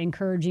 just kind of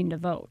encouraging to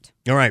vote.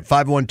 All right,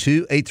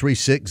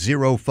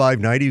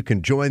 512-836-0590. You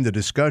can join the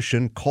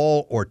discussion,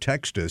 call or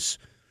text us.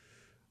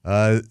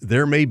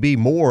 There may be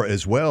more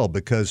as well,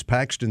 because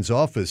Paxton's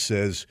office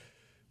says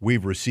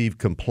we've received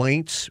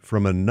complaints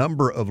from a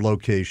number of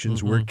locations.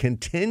 Mm-hmm. We're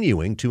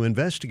continuing to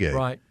investigate.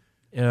 Right.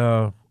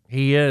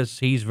 He is.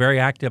 He's very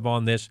active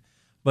on this.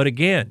 But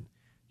again,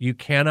 you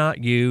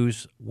cannot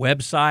use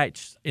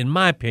websites, in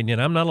my opinion,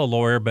 I'm not a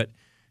lawyer, but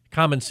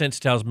common sense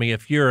tells me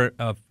if you're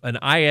an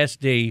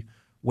ISD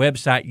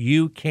website,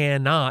 you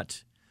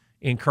cannot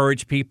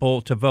encourage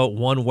people to vote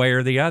one way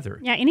or the other.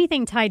 Yeah,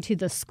 anything tied to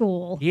the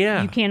school,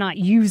 Yeah. you cannot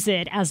use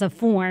it as a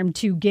form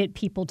to get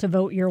people to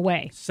vote your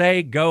way.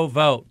 Say, go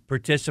vote,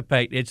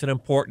 participate. It's an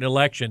important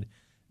election.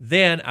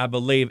 Then I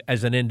believe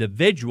as an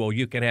individual,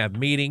 you can have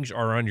meetings,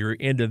 or on your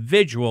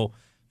individual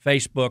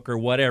Facebook or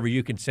whatever,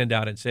 you can send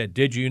out and say,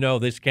 did you know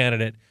this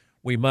candidate?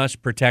 We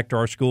must protect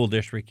our school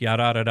district,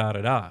 yada, da, da,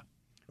 da, da.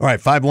 All right,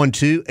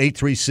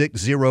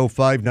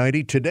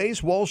 512-836-0590.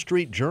 Today's Wall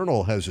Street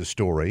Journal has a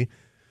story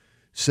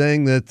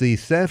saying that the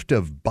theft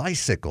of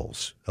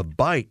bicycles, of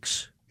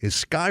bikes, is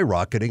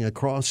skyrocketing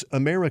across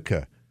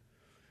America.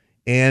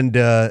 And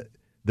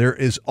there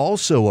is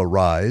also a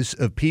rise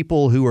of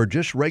people who are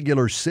just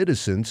regular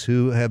citizens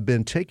who have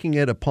been taking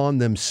it upon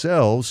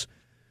themselves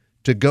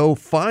to go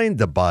find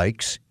the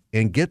bikes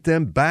and get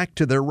them back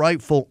to their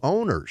rightful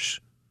owners.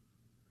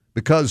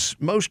 Because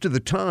most of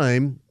the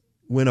time,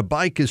 when a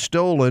bike is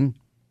stolen,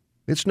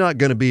 it's not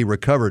going to be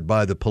recovered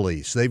by the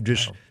police. They've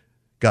just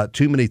got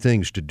too many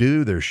things to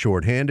do. They're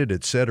shorthanded,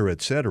 et cetera,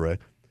 et cetera.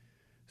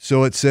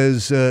 So it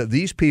says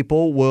these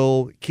people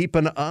will keep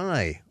an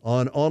eye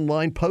on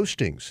online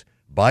postings,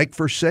 bike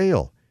for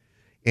sale,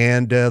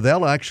 and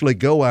they'll actually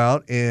go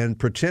out and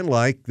pretend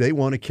like they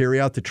want to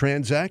carry out the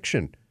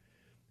transaction.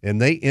 And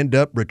they end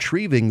up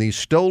retrieving these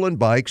stolen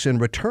bikes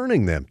and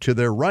returning them to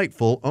their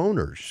rightful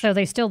owners. So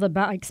they steal the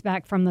bikes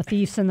back from the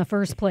thieves in the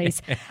first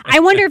place. I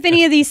wonder if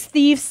any of these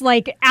thieves,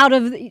 out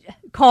of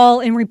call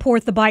and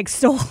report the bike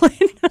stolen.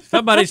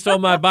 Somebody stole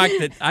my bike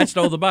that I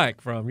stole the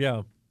bike from,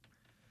 yeah.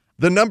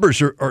 The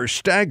numbers are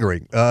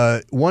staggering.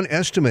 One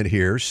estimate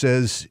here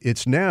says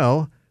it's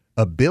now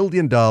 $1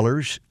 billion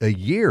a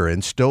year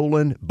in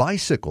stolen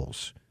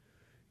bicycles.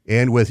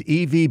 And with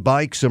EV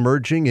bikes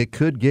emerging, it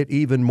could get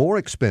even more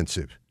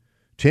expensive.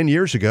 10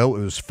 years ago, it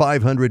was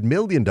 $500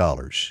 million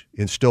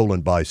in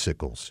stolen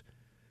bicycles.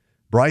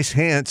 Bryce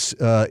Hance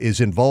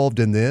is involved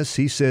in this.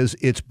 He says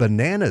it's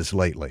bananas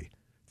lately.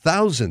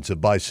 Thousands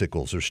of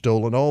bicycles are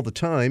stolen all the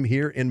time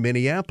here in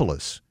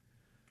Minneapolis.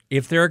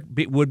 If there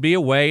would be a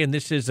way, and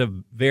this is a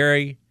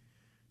very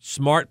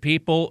smart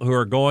people who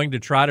are going to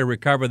try to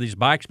recover these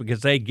bikes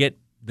because they get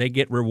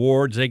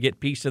rewards, they get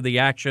piece of the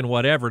action,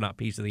 whatever, not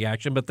piece of the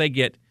action, but they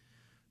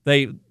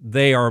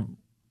are,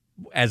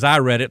 as I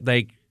read it,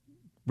 they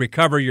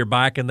recover your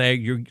bike and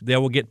they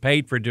will get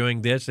paid for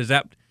doing this.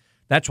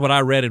 That's what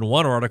I read in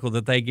one article,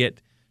 that they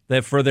get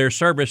that for their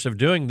service of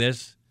doing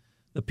this,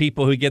 the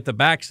people who get the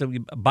bikes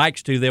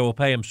to, they will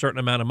pay them a certain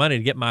amount of money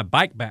to get my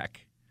bike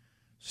back.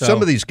 So,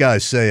 some of these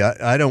guys say,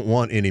 I don't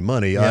want any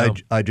money. Yeah.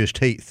 I just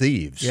hate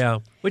thieves. Yeah,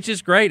 which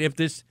is great.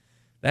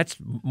 That's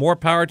more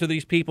power to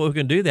these people who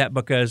can do that,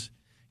 because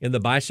in the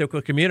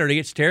bicycle community,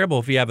 it's terrible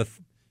if you have a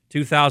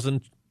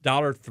 $2,000,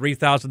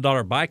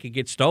 $3,000 bike, it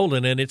gets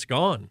stolen and it's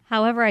gone.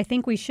 However, I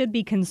think we should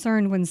be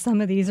concerned when some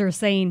of these are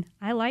saying,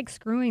 I like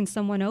screwing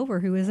someone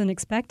over who isn't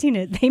expecting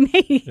it. They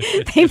may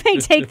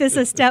take this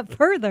a step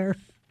further.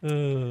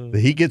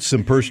 He gets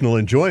some personal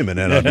enjoyment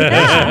out of it.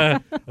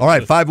 All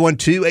right,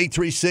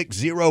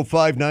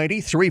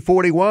 512-836-0590,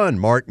 341,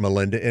 Mark,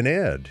 Melinda, and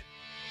Ed.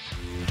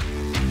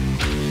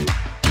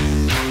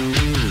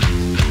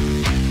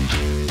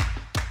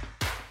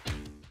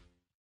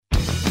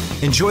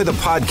 Enjoy the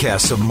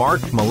podcasts of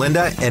Mark,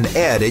 Melinda, and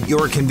Ed at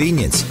your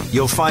convenience.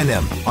 You'll find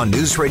them on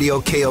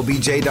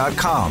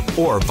newsradioklbj.com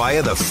or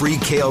via the free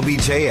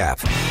KLBJ app.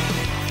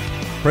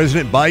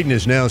 President Biden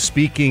is now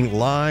speaking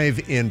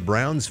live in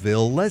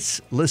Brownsville. Let's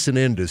listen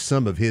in to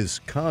some of his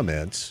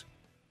comments.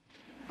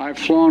 I've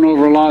flown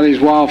over a lot of these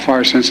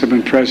wildfires since I've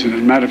been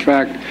president. Matter of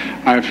fact,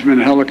 I've been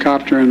a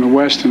helicopter in the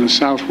west and the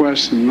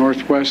southwest and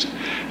northwest,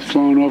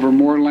 flown over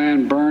more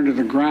land burned to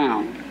the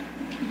ground,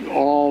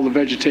 all the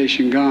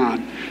vegetation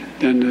gone,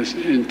 than this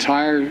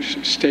entire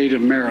state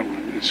of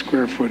Maryland in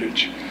square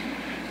footage.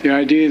 The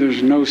idea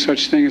there's no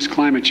such thing as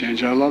climate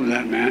change, I love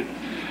that, man.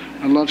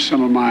 I love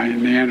some of my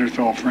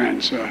Neanderthal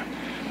friends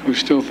who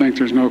still think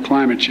there's no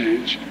climate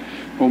change.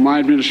 Well, my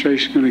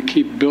administration is going to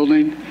keep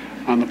building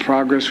on the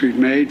progress we've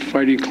made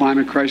fighting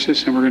climate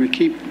crisis, and we're going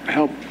to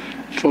help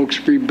folks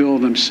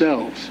rebuild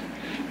themselves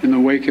in the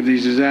wake of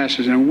these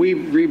disasters. And we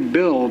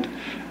rebuild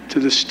to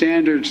the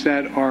standards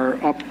that are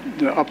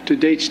the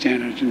up-to-date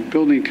standards and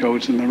building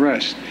codes and the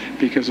rest.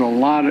 Because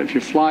if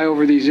you fly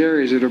over these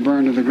areas that are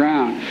burned to the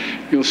ground,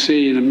 you'll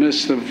see in the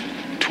midst of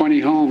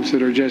 20 homes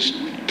that are just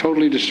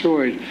totally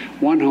destroyed,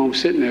 one home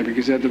sitting there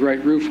because it had the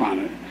right roof on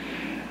it.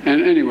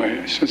 And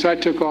anyway, since I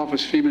took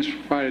office, FEMA's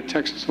provided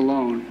Texas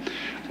alone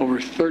over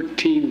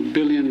 $13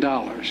 billion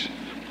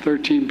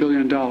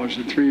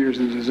in 3 years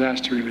in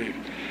disaster relief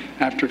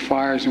after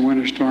fires and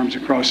winter storms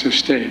across this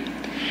state.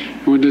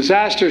 And when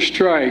disasters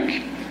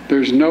strike,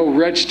 there's no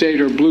red state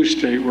or blue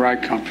state where I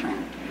come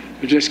from.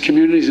 They're just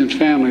communities and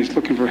families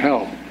looking for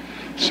help.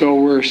 So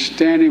we're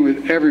standing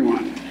with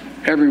everyone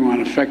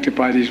affected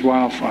by these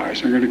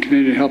wildfires. We're going to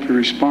continue to help you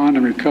respond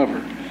and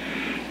recover.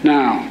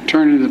 Now,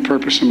 turning to the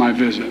purpose of my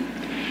visit.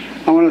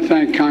 I want to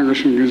thank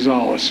Congressman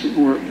Gonzalez.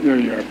 There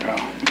you are, pal.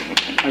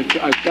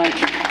 I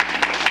thank you.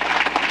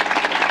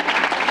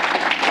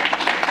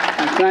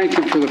 thanked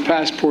him for the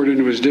passport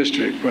into his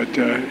district, but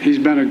he's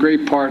been a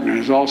great partner.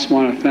 I also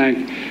want to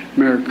thank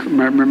Mayor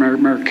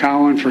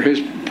Cowan for his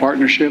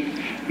partnership,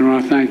 and I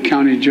want to thank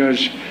County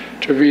Judge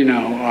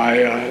Trevino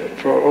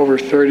for over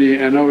 30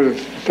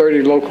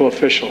 local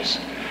officials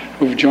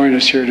who've joined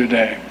us here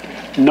today.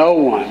 No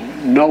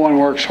one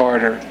works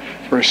harder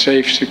for a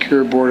safe,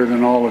 secure border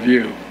than all of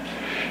you.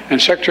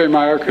 And Secretary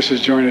Mayorkas has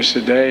joined us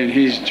today, and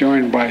he's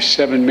joined by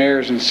 7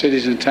 mayors and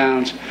cities and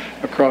towns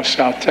across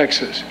South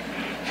Texas.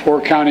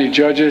 4 county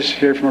judges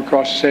here from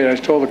across the state. I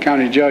told the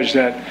county judge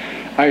that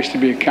I used to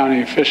be a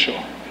county official.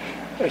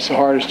 It's the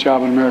hardest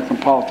job in American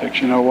politics.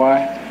 You know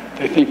why?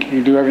 They think you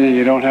can do everything,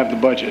 you don't have the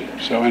budget.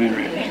 So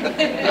anyway.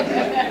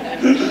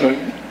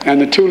 And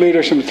the 2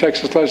 leaders from the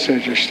Texas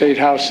legislature, State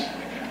House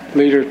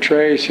Leader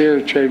Trey is here,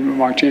 Trey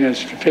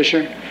Martinez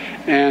Fisher,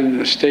 and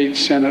the State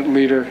Senate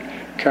Leader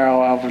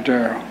Carol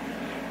Alvarado.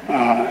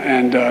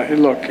 And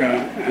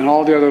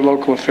all the other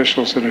local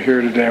officials that are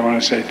here today, I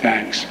want to say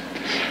thanks.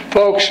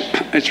 Folks,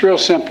 it's real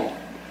simple.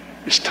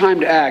 It's time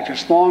to act.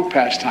 It's long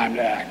past time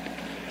to act.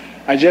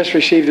 I just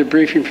received a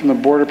briefing from the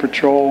Border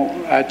Patrol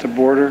at the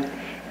border,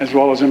 as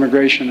well as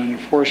Immigration and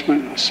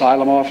Enforcement,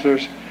 asylum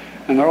officers,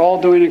 and they're all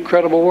doing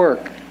incredible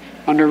work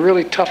under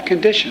really tough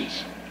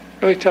conditions.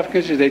 Really tough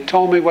conditions. They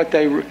told me what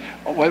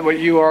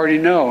you already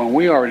know, and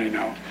we already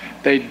know.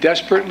 They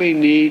desperately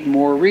need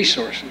more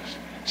resources.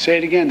 Say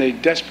it again, they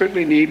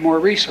desperately need more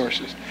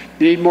resources.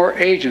 They need more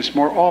agents,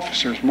 more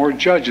officers, more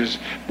judges,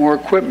 more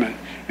equipment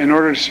in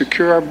order to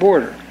secure our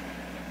border.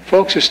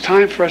 Folks, it's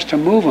time for us to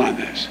move on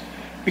this.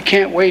 We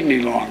can't wait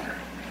any longer.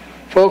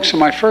 Folks, on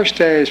my first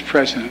day as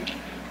president,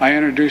 I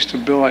introduced a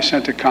bill I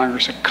sent to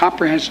Congress, a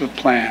comprehensive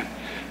plan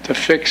to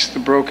fix the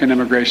broken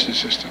immigration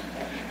system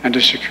and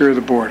to secure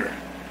the border.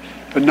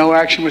 But no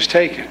action was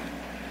taken.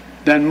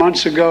 Then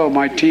months ago,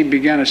 my team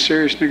began a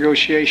serious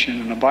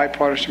negotiation in a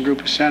bipartisan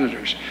group of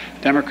senators,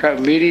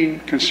 leading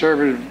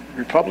conservative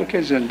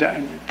Republicans and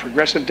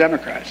progressive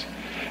Democrats.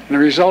 And it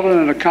resulted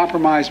in a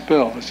compromise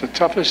bill. It's the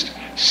toughest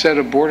set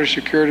of border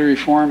security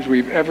reforms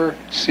we've ever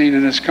seen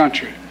in this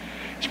country.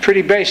 It's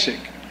pretty basic.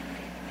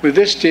 With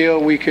this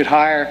deal, we could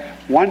hire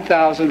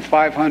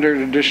 1,500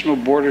 additional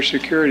border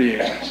security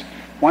agents,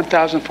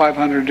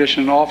 1,500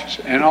 additional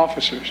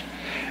officers,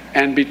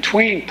 and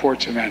between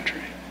ports of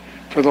entry.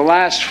 For the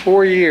last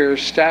 4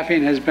 years,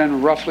 staffing has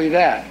been roughly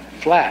that,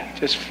 flat,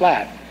 just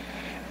flat.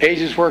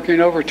 Agents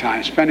working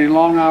overtime, spending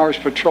long hours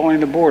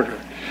patrolling the border,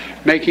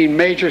 making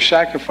major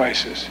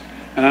sacrifices.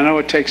 And I know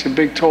it takes a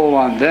big toll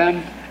on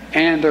them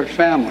and their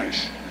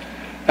families.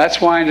 That's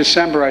why in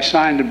December I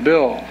signed a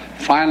bill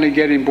finally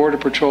getting Border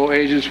Patrol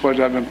agents what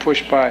I've been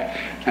pushed by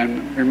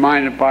and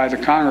reminded by the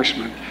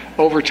congressman,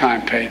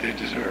 overtime pay they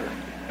deserve.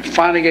 And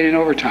finally getting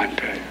overtime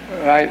pay.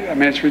 I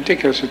mean, it's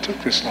ridiculous it took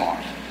this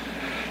long.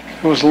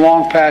 It was a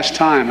long past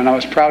time, and I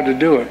was proud to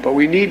do it, but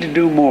we need to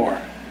do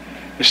more.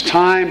 It's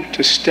time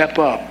to step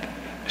up.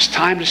 It's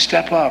time to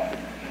step up,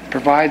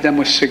 provide them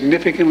with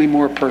significantly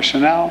more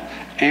personnel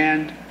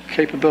and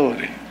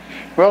capability.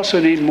 We also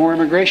need more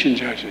immigration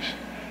judges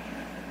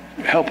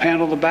to help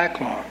handle the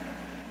backlog.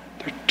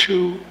 There are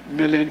 2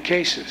 million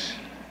cases,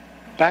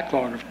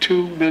 backlog of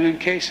 2 million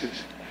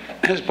cases.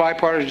 This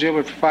bipartisan deal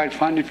would provide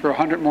funding for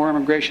 100 more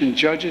immigration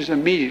judges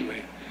immediately.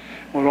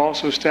 It would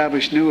also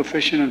establish new,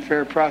 efficient, and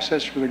fair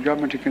process for the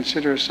government to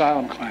consider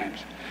asylum claims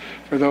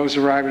for those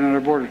arriving on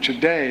our border.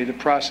 Today, the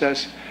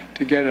process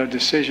to get a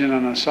decision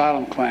on an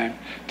asylum claim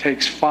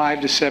takes 5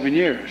 to 7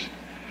 years.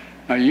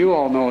 Now, you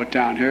all know it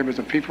down here, but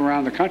the people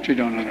around the country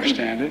don't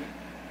understand it.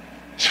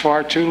 It's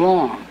far too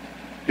long.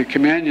 You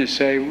come in, you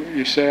say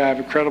I have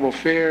a credible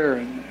fear,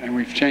 and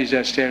we've changed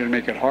that standard to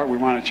make it hard. We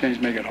want to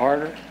make it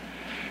harder.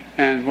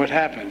 And what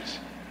happens?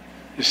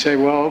 You say,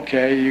 well,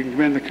 okay, you can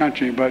come in the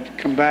country, but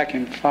come back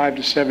in 5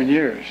 to 7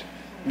 years,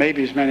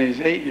 maybe as many as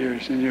 8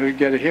 years, and you'll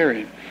get a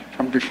hearing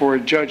from before a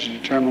judge to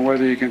determine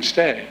whether you can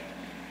stay.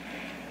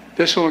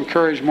 This will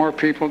encourage more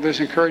people. This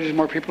encourages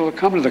more people to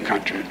come to the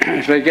country.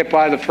 If they get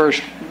by the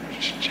first,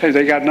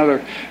 they got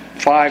another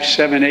 5,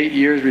 7, 8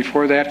 years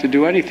before they have to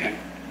do anything,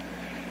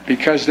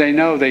 because they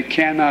know they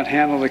cannot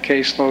handle the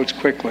caseloads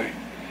quickly,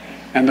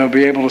 and they'll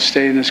be able to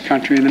stay in this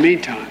country in the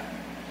meantime.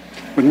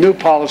 With new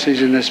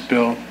policies in this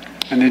bill,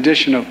 and the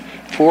addition of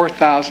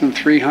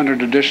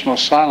 4,300 additional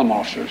asylum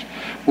officers,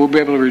 we'll be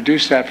able to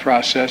reduce that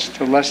process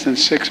to less than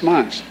 6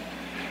 months.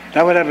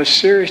 That would have a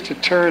serious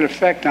deterrent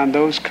effect on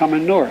those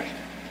coming north.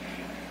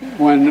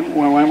 When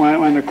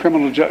the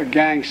criminal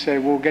gangs say,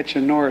 we'll get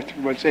you north,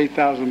 what's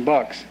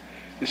 $8,000?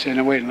 They say,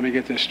 no, wait, let me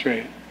get this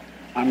straight.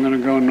 I'm going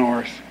to go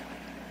north.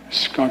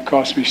 It's going to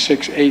cost me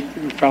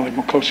probably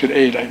closer to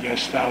 $8,000, I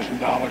guess,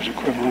 $1,000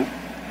 equivalent.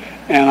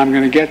 And I'm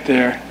going to get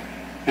there,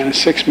 and in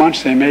 6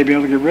 months they may be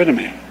able to get rid of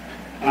me.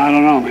 I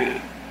don't know,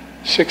 man.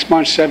 6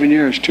 months, 7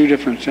 years, 2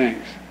 different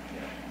things.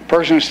 The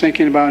person who's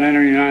thinking about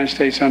entering the United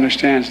States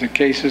understands the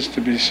cases to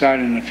be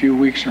decided in a few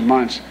weeks or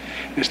months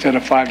instead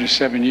of 5 to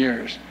 7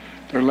 years.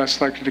 They're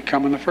less likely to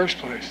come in the first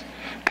place.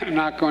 They're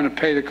not going to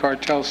pay the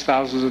cartels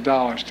thousands of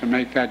dollars to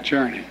make that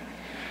journey.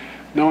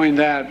 Knowing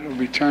that, it will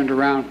be turned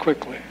around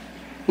quickly.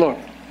 Look,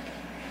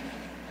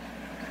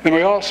 Then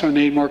we also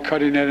need more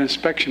cutting-edge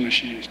inspection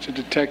machines to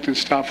detect and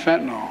stop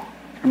fentanyl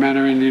from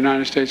entering the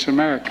United States of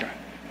America.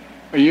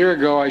 A year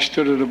ago, I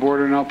stood at the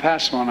border in El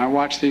Paso and I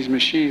watched these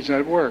machines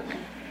at work.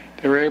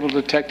 They were able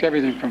to detect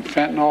everything from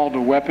fentanyl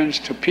to weapons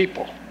to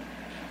people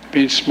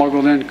being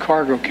smuggled in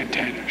cargo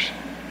containers.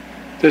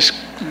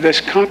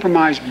 This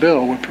compromised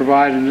bill would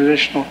provide an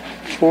additional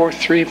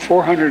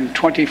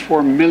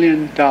 $424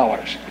 million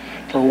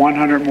for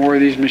 100 more of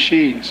these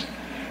machines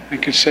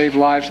and could save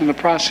lives in the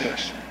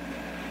process.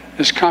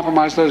 This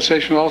compromised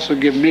legislation will also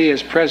give me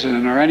as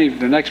president, or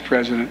the next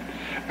president,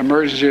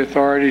 emergency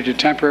authority to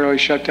temporarily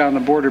shut down the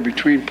border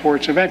between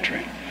ports of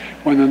entry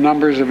when the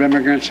numbers of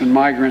immigrants and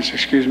migrants,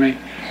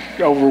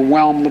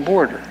 overwhelm the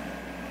border,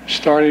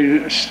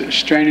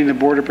 straining the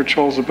Border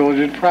Patrol's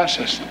ability to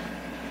process them.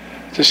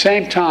 At the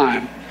same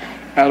time,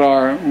 at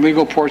our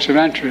legal ports of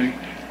entry,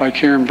 like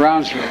here in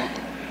Brownsville,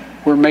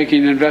 we're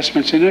making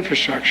investments in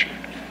infrastructure.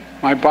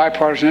 My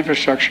bipartisan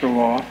infrastructure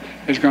law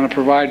is going to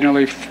provide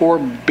nearly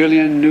 $4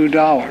 billion new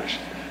dollars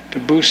to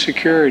boost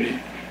security,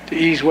 to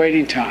ease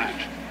waiting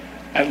times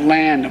at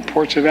land and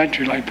ports of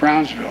entry like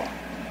Brownsville.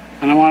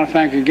 And I want to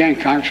thank again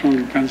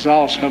Congressman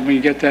Gonzalez for helping me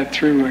get that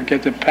through and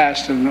get it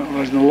passed in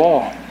the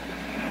law.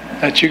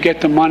 That you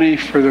get the money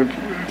for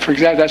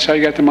example, that's how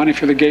you got the money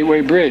for the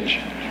Gateway Bridge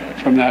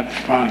from that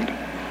fund.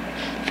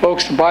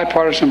 Folks, the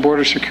bipartisan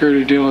border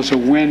security deal is a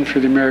win for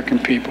the American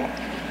people.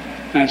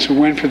 And it's a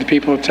win for the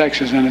people of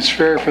Texas, and it's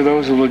fair for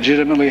those who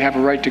legitimately have a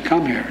right to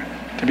come here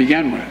to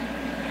begin with.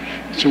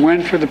 It's a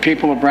win for the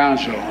people of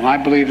Brownsville, and I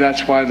believe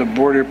that's why the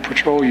Border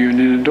Patrol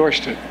Union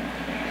endorsed it.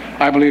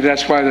 I believe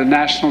that's why the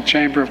National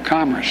Chamber of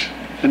Commerce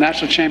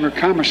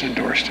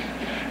endorsed it,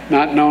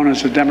 not known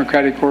as a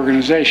Democratic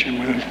organization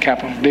with a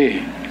capital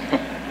D.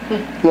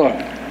 Look,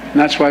 and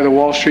that's why the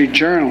Wall Street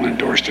Journal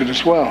endorsed it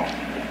as well.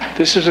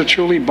 This is a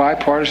truly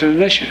bipartisan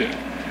initiative.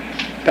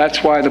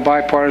 That's why the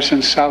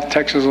bipartisan South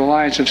Texas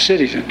Alliance of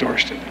Cities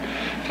endorsed it.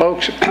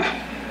 Folks,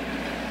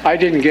 I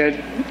didn't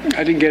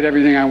get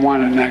everything I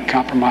wanted in that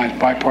compromised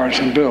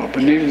bipartisan bill,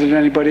 but neither did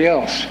anybody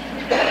else.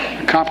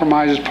 The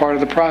compromise is part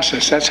of the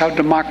process. That's how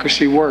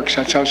democracy works.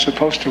 That's how it's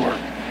supposed to work.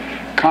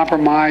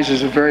 Compromise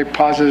is a very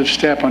positive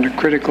step on a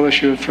critical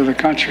issue for the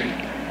country,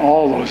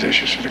 all those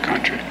issues for the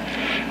country.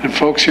 And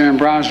folks here in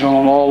Brownsville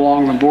and all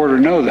along the border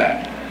know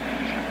that.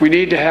 We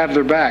need to have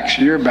their backs,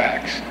 your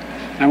backs.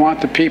 I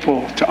want the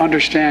people to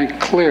understand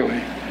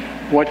clearly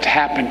what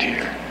happened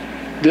here.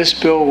 This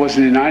bill was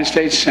in the United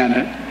States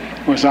Senate,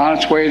 was on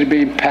its way to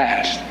being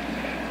passed.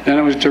 Then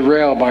it was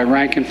derailed by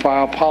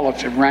rank-and-file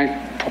politics,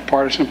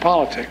 partisan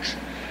politics.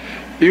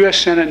 The U.S.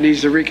 Senate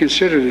needs to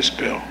reconsider this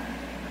bill,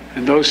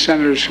 and those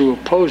senators who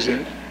oppose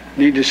it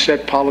need to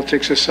set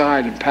politics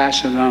aside and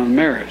pass it on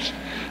merits,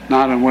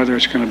 not on whether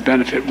it's going to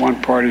benefit one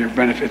party or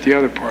benefit the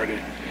other party.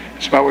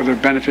 It's about whether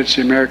it benefits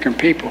the American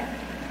people.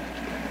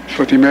 It's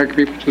what the American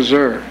people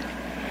deserve.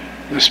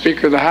 The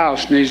Speaker of the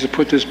House needs to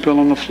put this bill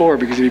on the floor,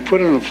 because if he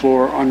put it on the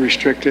floor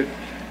unrestricted,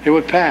 it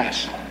would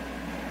pass.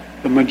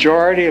 The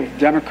majority of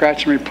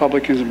Democrats and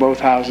Republicans in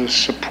both houses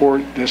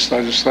support this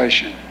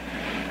legislation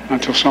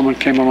until someone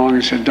came along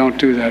and said, don't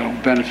do that, it'll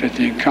benefit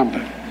the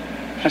incumbent.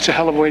 That's a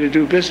hell of a way to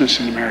do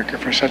business in America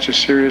for such a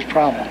serious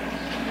problem.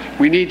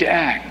 We need to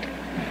act.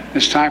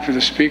 It's time for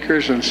the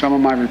speakers and some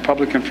of my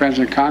Republican friends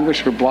in Congress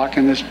who are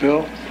blocking this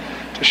bill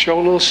to show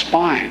a little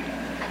spine.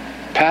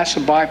 Pass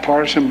a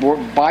bipartisan,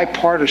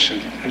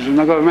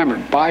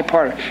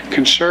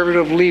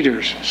 conservative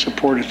leaders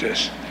supported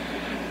this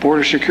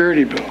border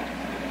security bill.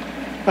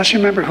 Let's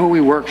remember who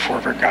we work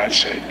for God's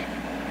sake.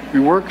 We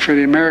work for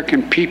the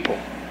American people.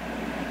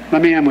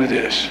 Let me end with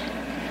this.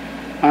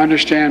 I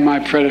understand my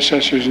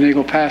predecessor is in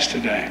Eagle Pass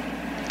today.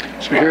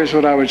 So here's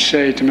what I would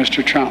say to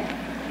Mr. Trump.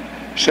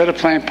 Instead of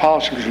playing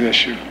politics with this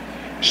issue,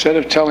 instead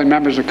of telling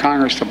members of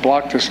Congress to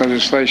block this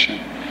legislation,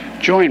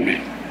 join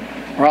me,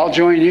 or I'll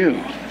join you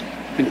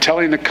in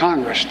telling the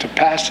Congress to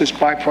pass this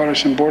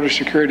bipartisan border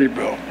security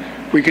bill.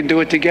 We can do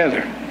it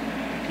together.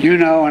 You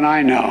know and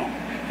I know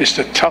it's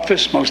the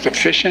toughest, most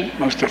efficient,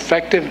 most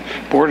effective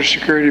border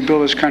security bill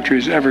this country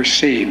has ever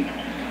seen.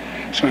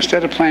 So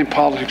instead of playing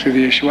politics with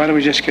the issue, why don't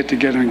we just get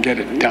together and get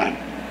it done?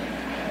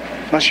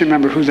 Let's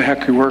remember who the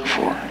heck we work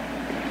for.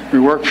 We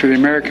work for the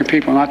American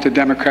people, not the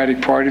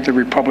Democratic Party, the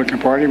Republican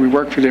Party. We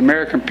work for the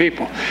American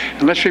people.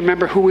 And let's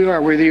remember who we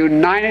are. We're the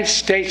United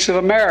States of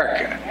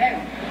America.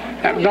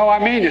 No,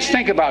 I mean this.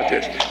 Think about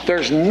this.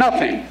 There's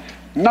nothing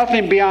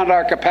beyond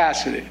our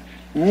capacity.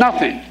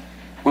 Nothing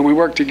when we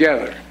work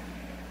together.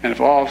 And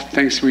if all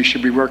things we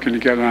should be working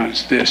together on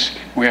is this,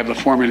 we have the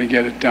formula to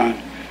get it done.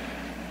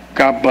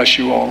 God bless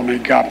you all, and may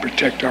God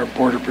protect our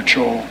Border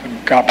Patrol,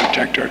 and God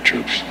protect our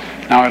troops.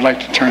 Now I'd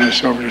like to turn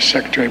this over to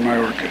Secretary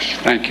Mayorkas.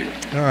 Thank you.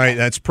 All right,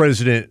 that's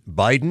President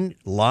Biden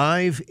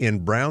live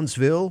in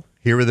Brownsville.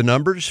 Here are the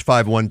numbers,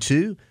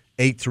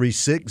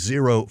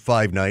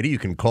 512-836-0590. You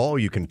can call,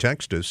 you can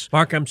text us.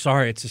 Mark, I'm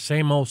sorry. It's the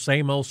same old.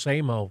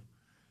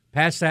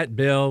 Pass that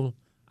bill.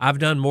 I've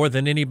done more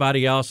than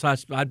anybody else. I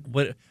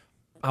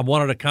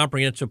wanted a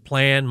comprehensive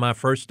plan my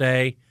first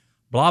day.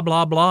 Blah,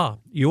 blah, blah.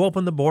 You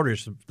opened the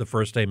borders the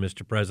first day,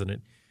 Mr.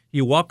 President.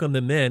 You welcome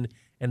them in,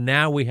 and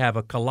now we have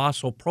a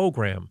colossal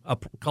problem.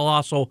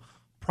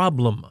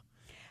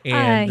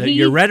 And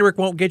your rhetoric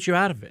won't get you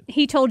out of it.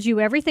 He told you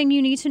everything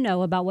you need to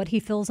know about what he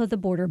feels at the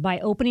border by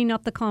opening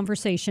up the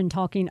conversation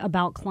talking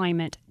about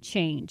climate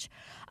change.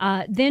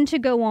 Then to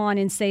go on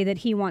and say that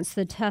he wants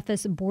the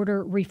toughest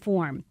border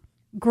reform.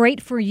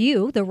 Great for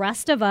you. The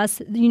rest of us,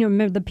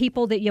 the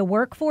people that you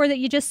work for, that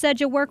you just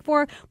said you work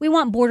for, we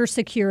want border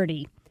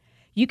security.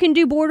 You can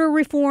do border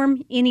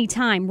reform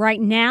anytime.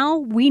 Right now,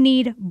 we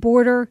need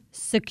border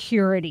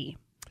security.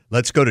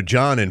 Let's go to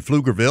John in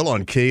Pflugerville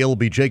on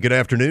KLBJ. Good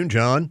afternoon,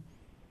 John.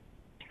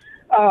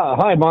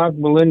 Hi, Mark,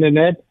 Melinda, and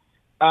Ed.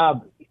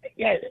 That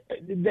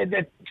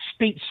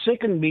speech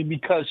sickened me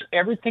because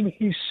everything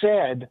he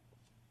said,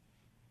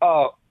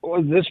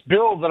 this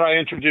bill that I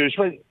introduced,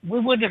 we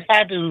wouldn't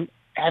have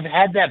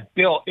had that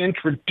bill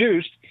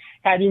introduced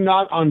had he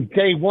not on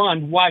day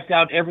one wiped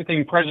out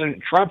everything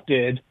President Trump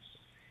did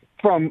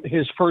from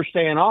his first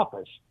day in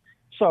office.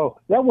 So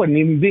that wouldn't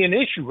even be an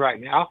issue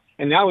right now.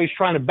 And now he's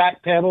trying to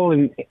backpedal,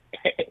 and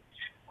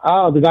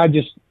the guy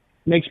just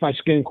makes my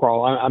skin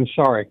crawl. I'm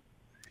sorry.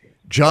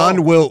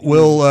 John,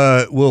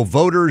 will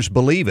voters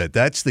believe it?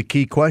 That's the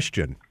key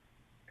question.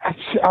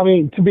 I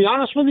mean, to be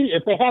honest with you,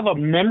 if they have a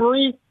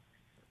memory,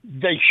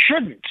 they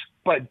shouldn't.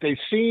 But there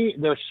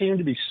seem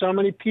to be so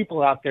many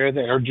people out there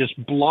that are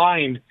just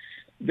blind.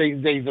 They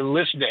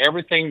listen to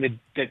everything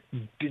that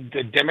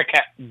the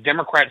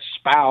Democrats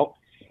spout,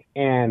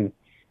 and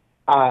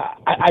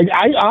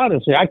I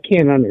honestly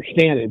can't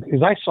understand it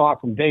because I saw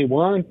it from day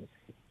one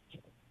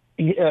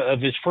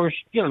of his first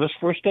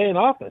day in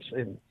office.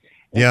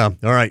 Yeah.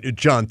 All right.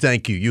 John,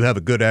 thank you. You have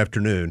a good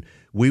afternoon.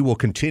 We will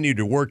continue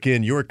to work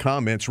in your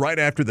comments right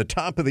after the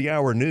top of the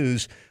hour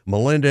news.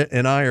 Melinda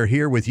and I are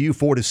here with you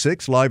 4 to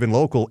 6, live and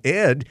local.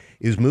 Ed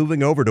is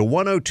moving over to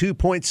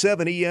 102.7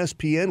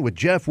 ESPN with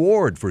Jeff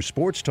Ward for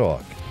Sports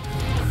Talk.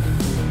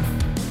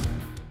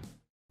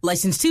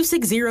 License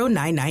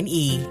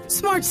 26099E.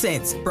 Smart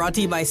Sense, brought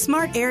to you by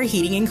Smart Air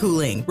Heating and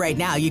Cooling. Right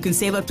now, you can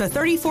save up to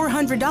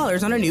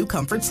 $3,400 on a new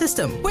comfort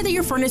system, whether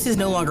your furnace is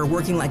no longer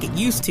working like it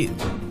used to,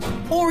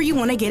 or you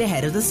want to get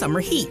ahead of the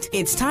summer heat.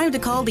 It's time to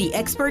call the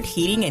expert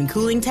heating and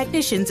cooling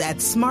technicians at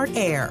Smart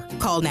Air.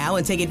 Call now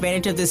and take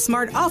advantage of this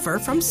smart offer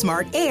from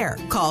Smart Air.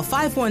 Call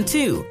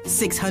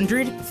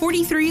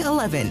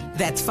 512-600-4311.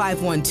 That's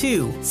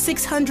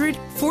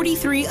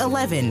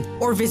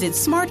 512-600-4311. Or visit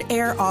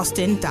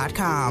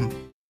smartairaustin.com.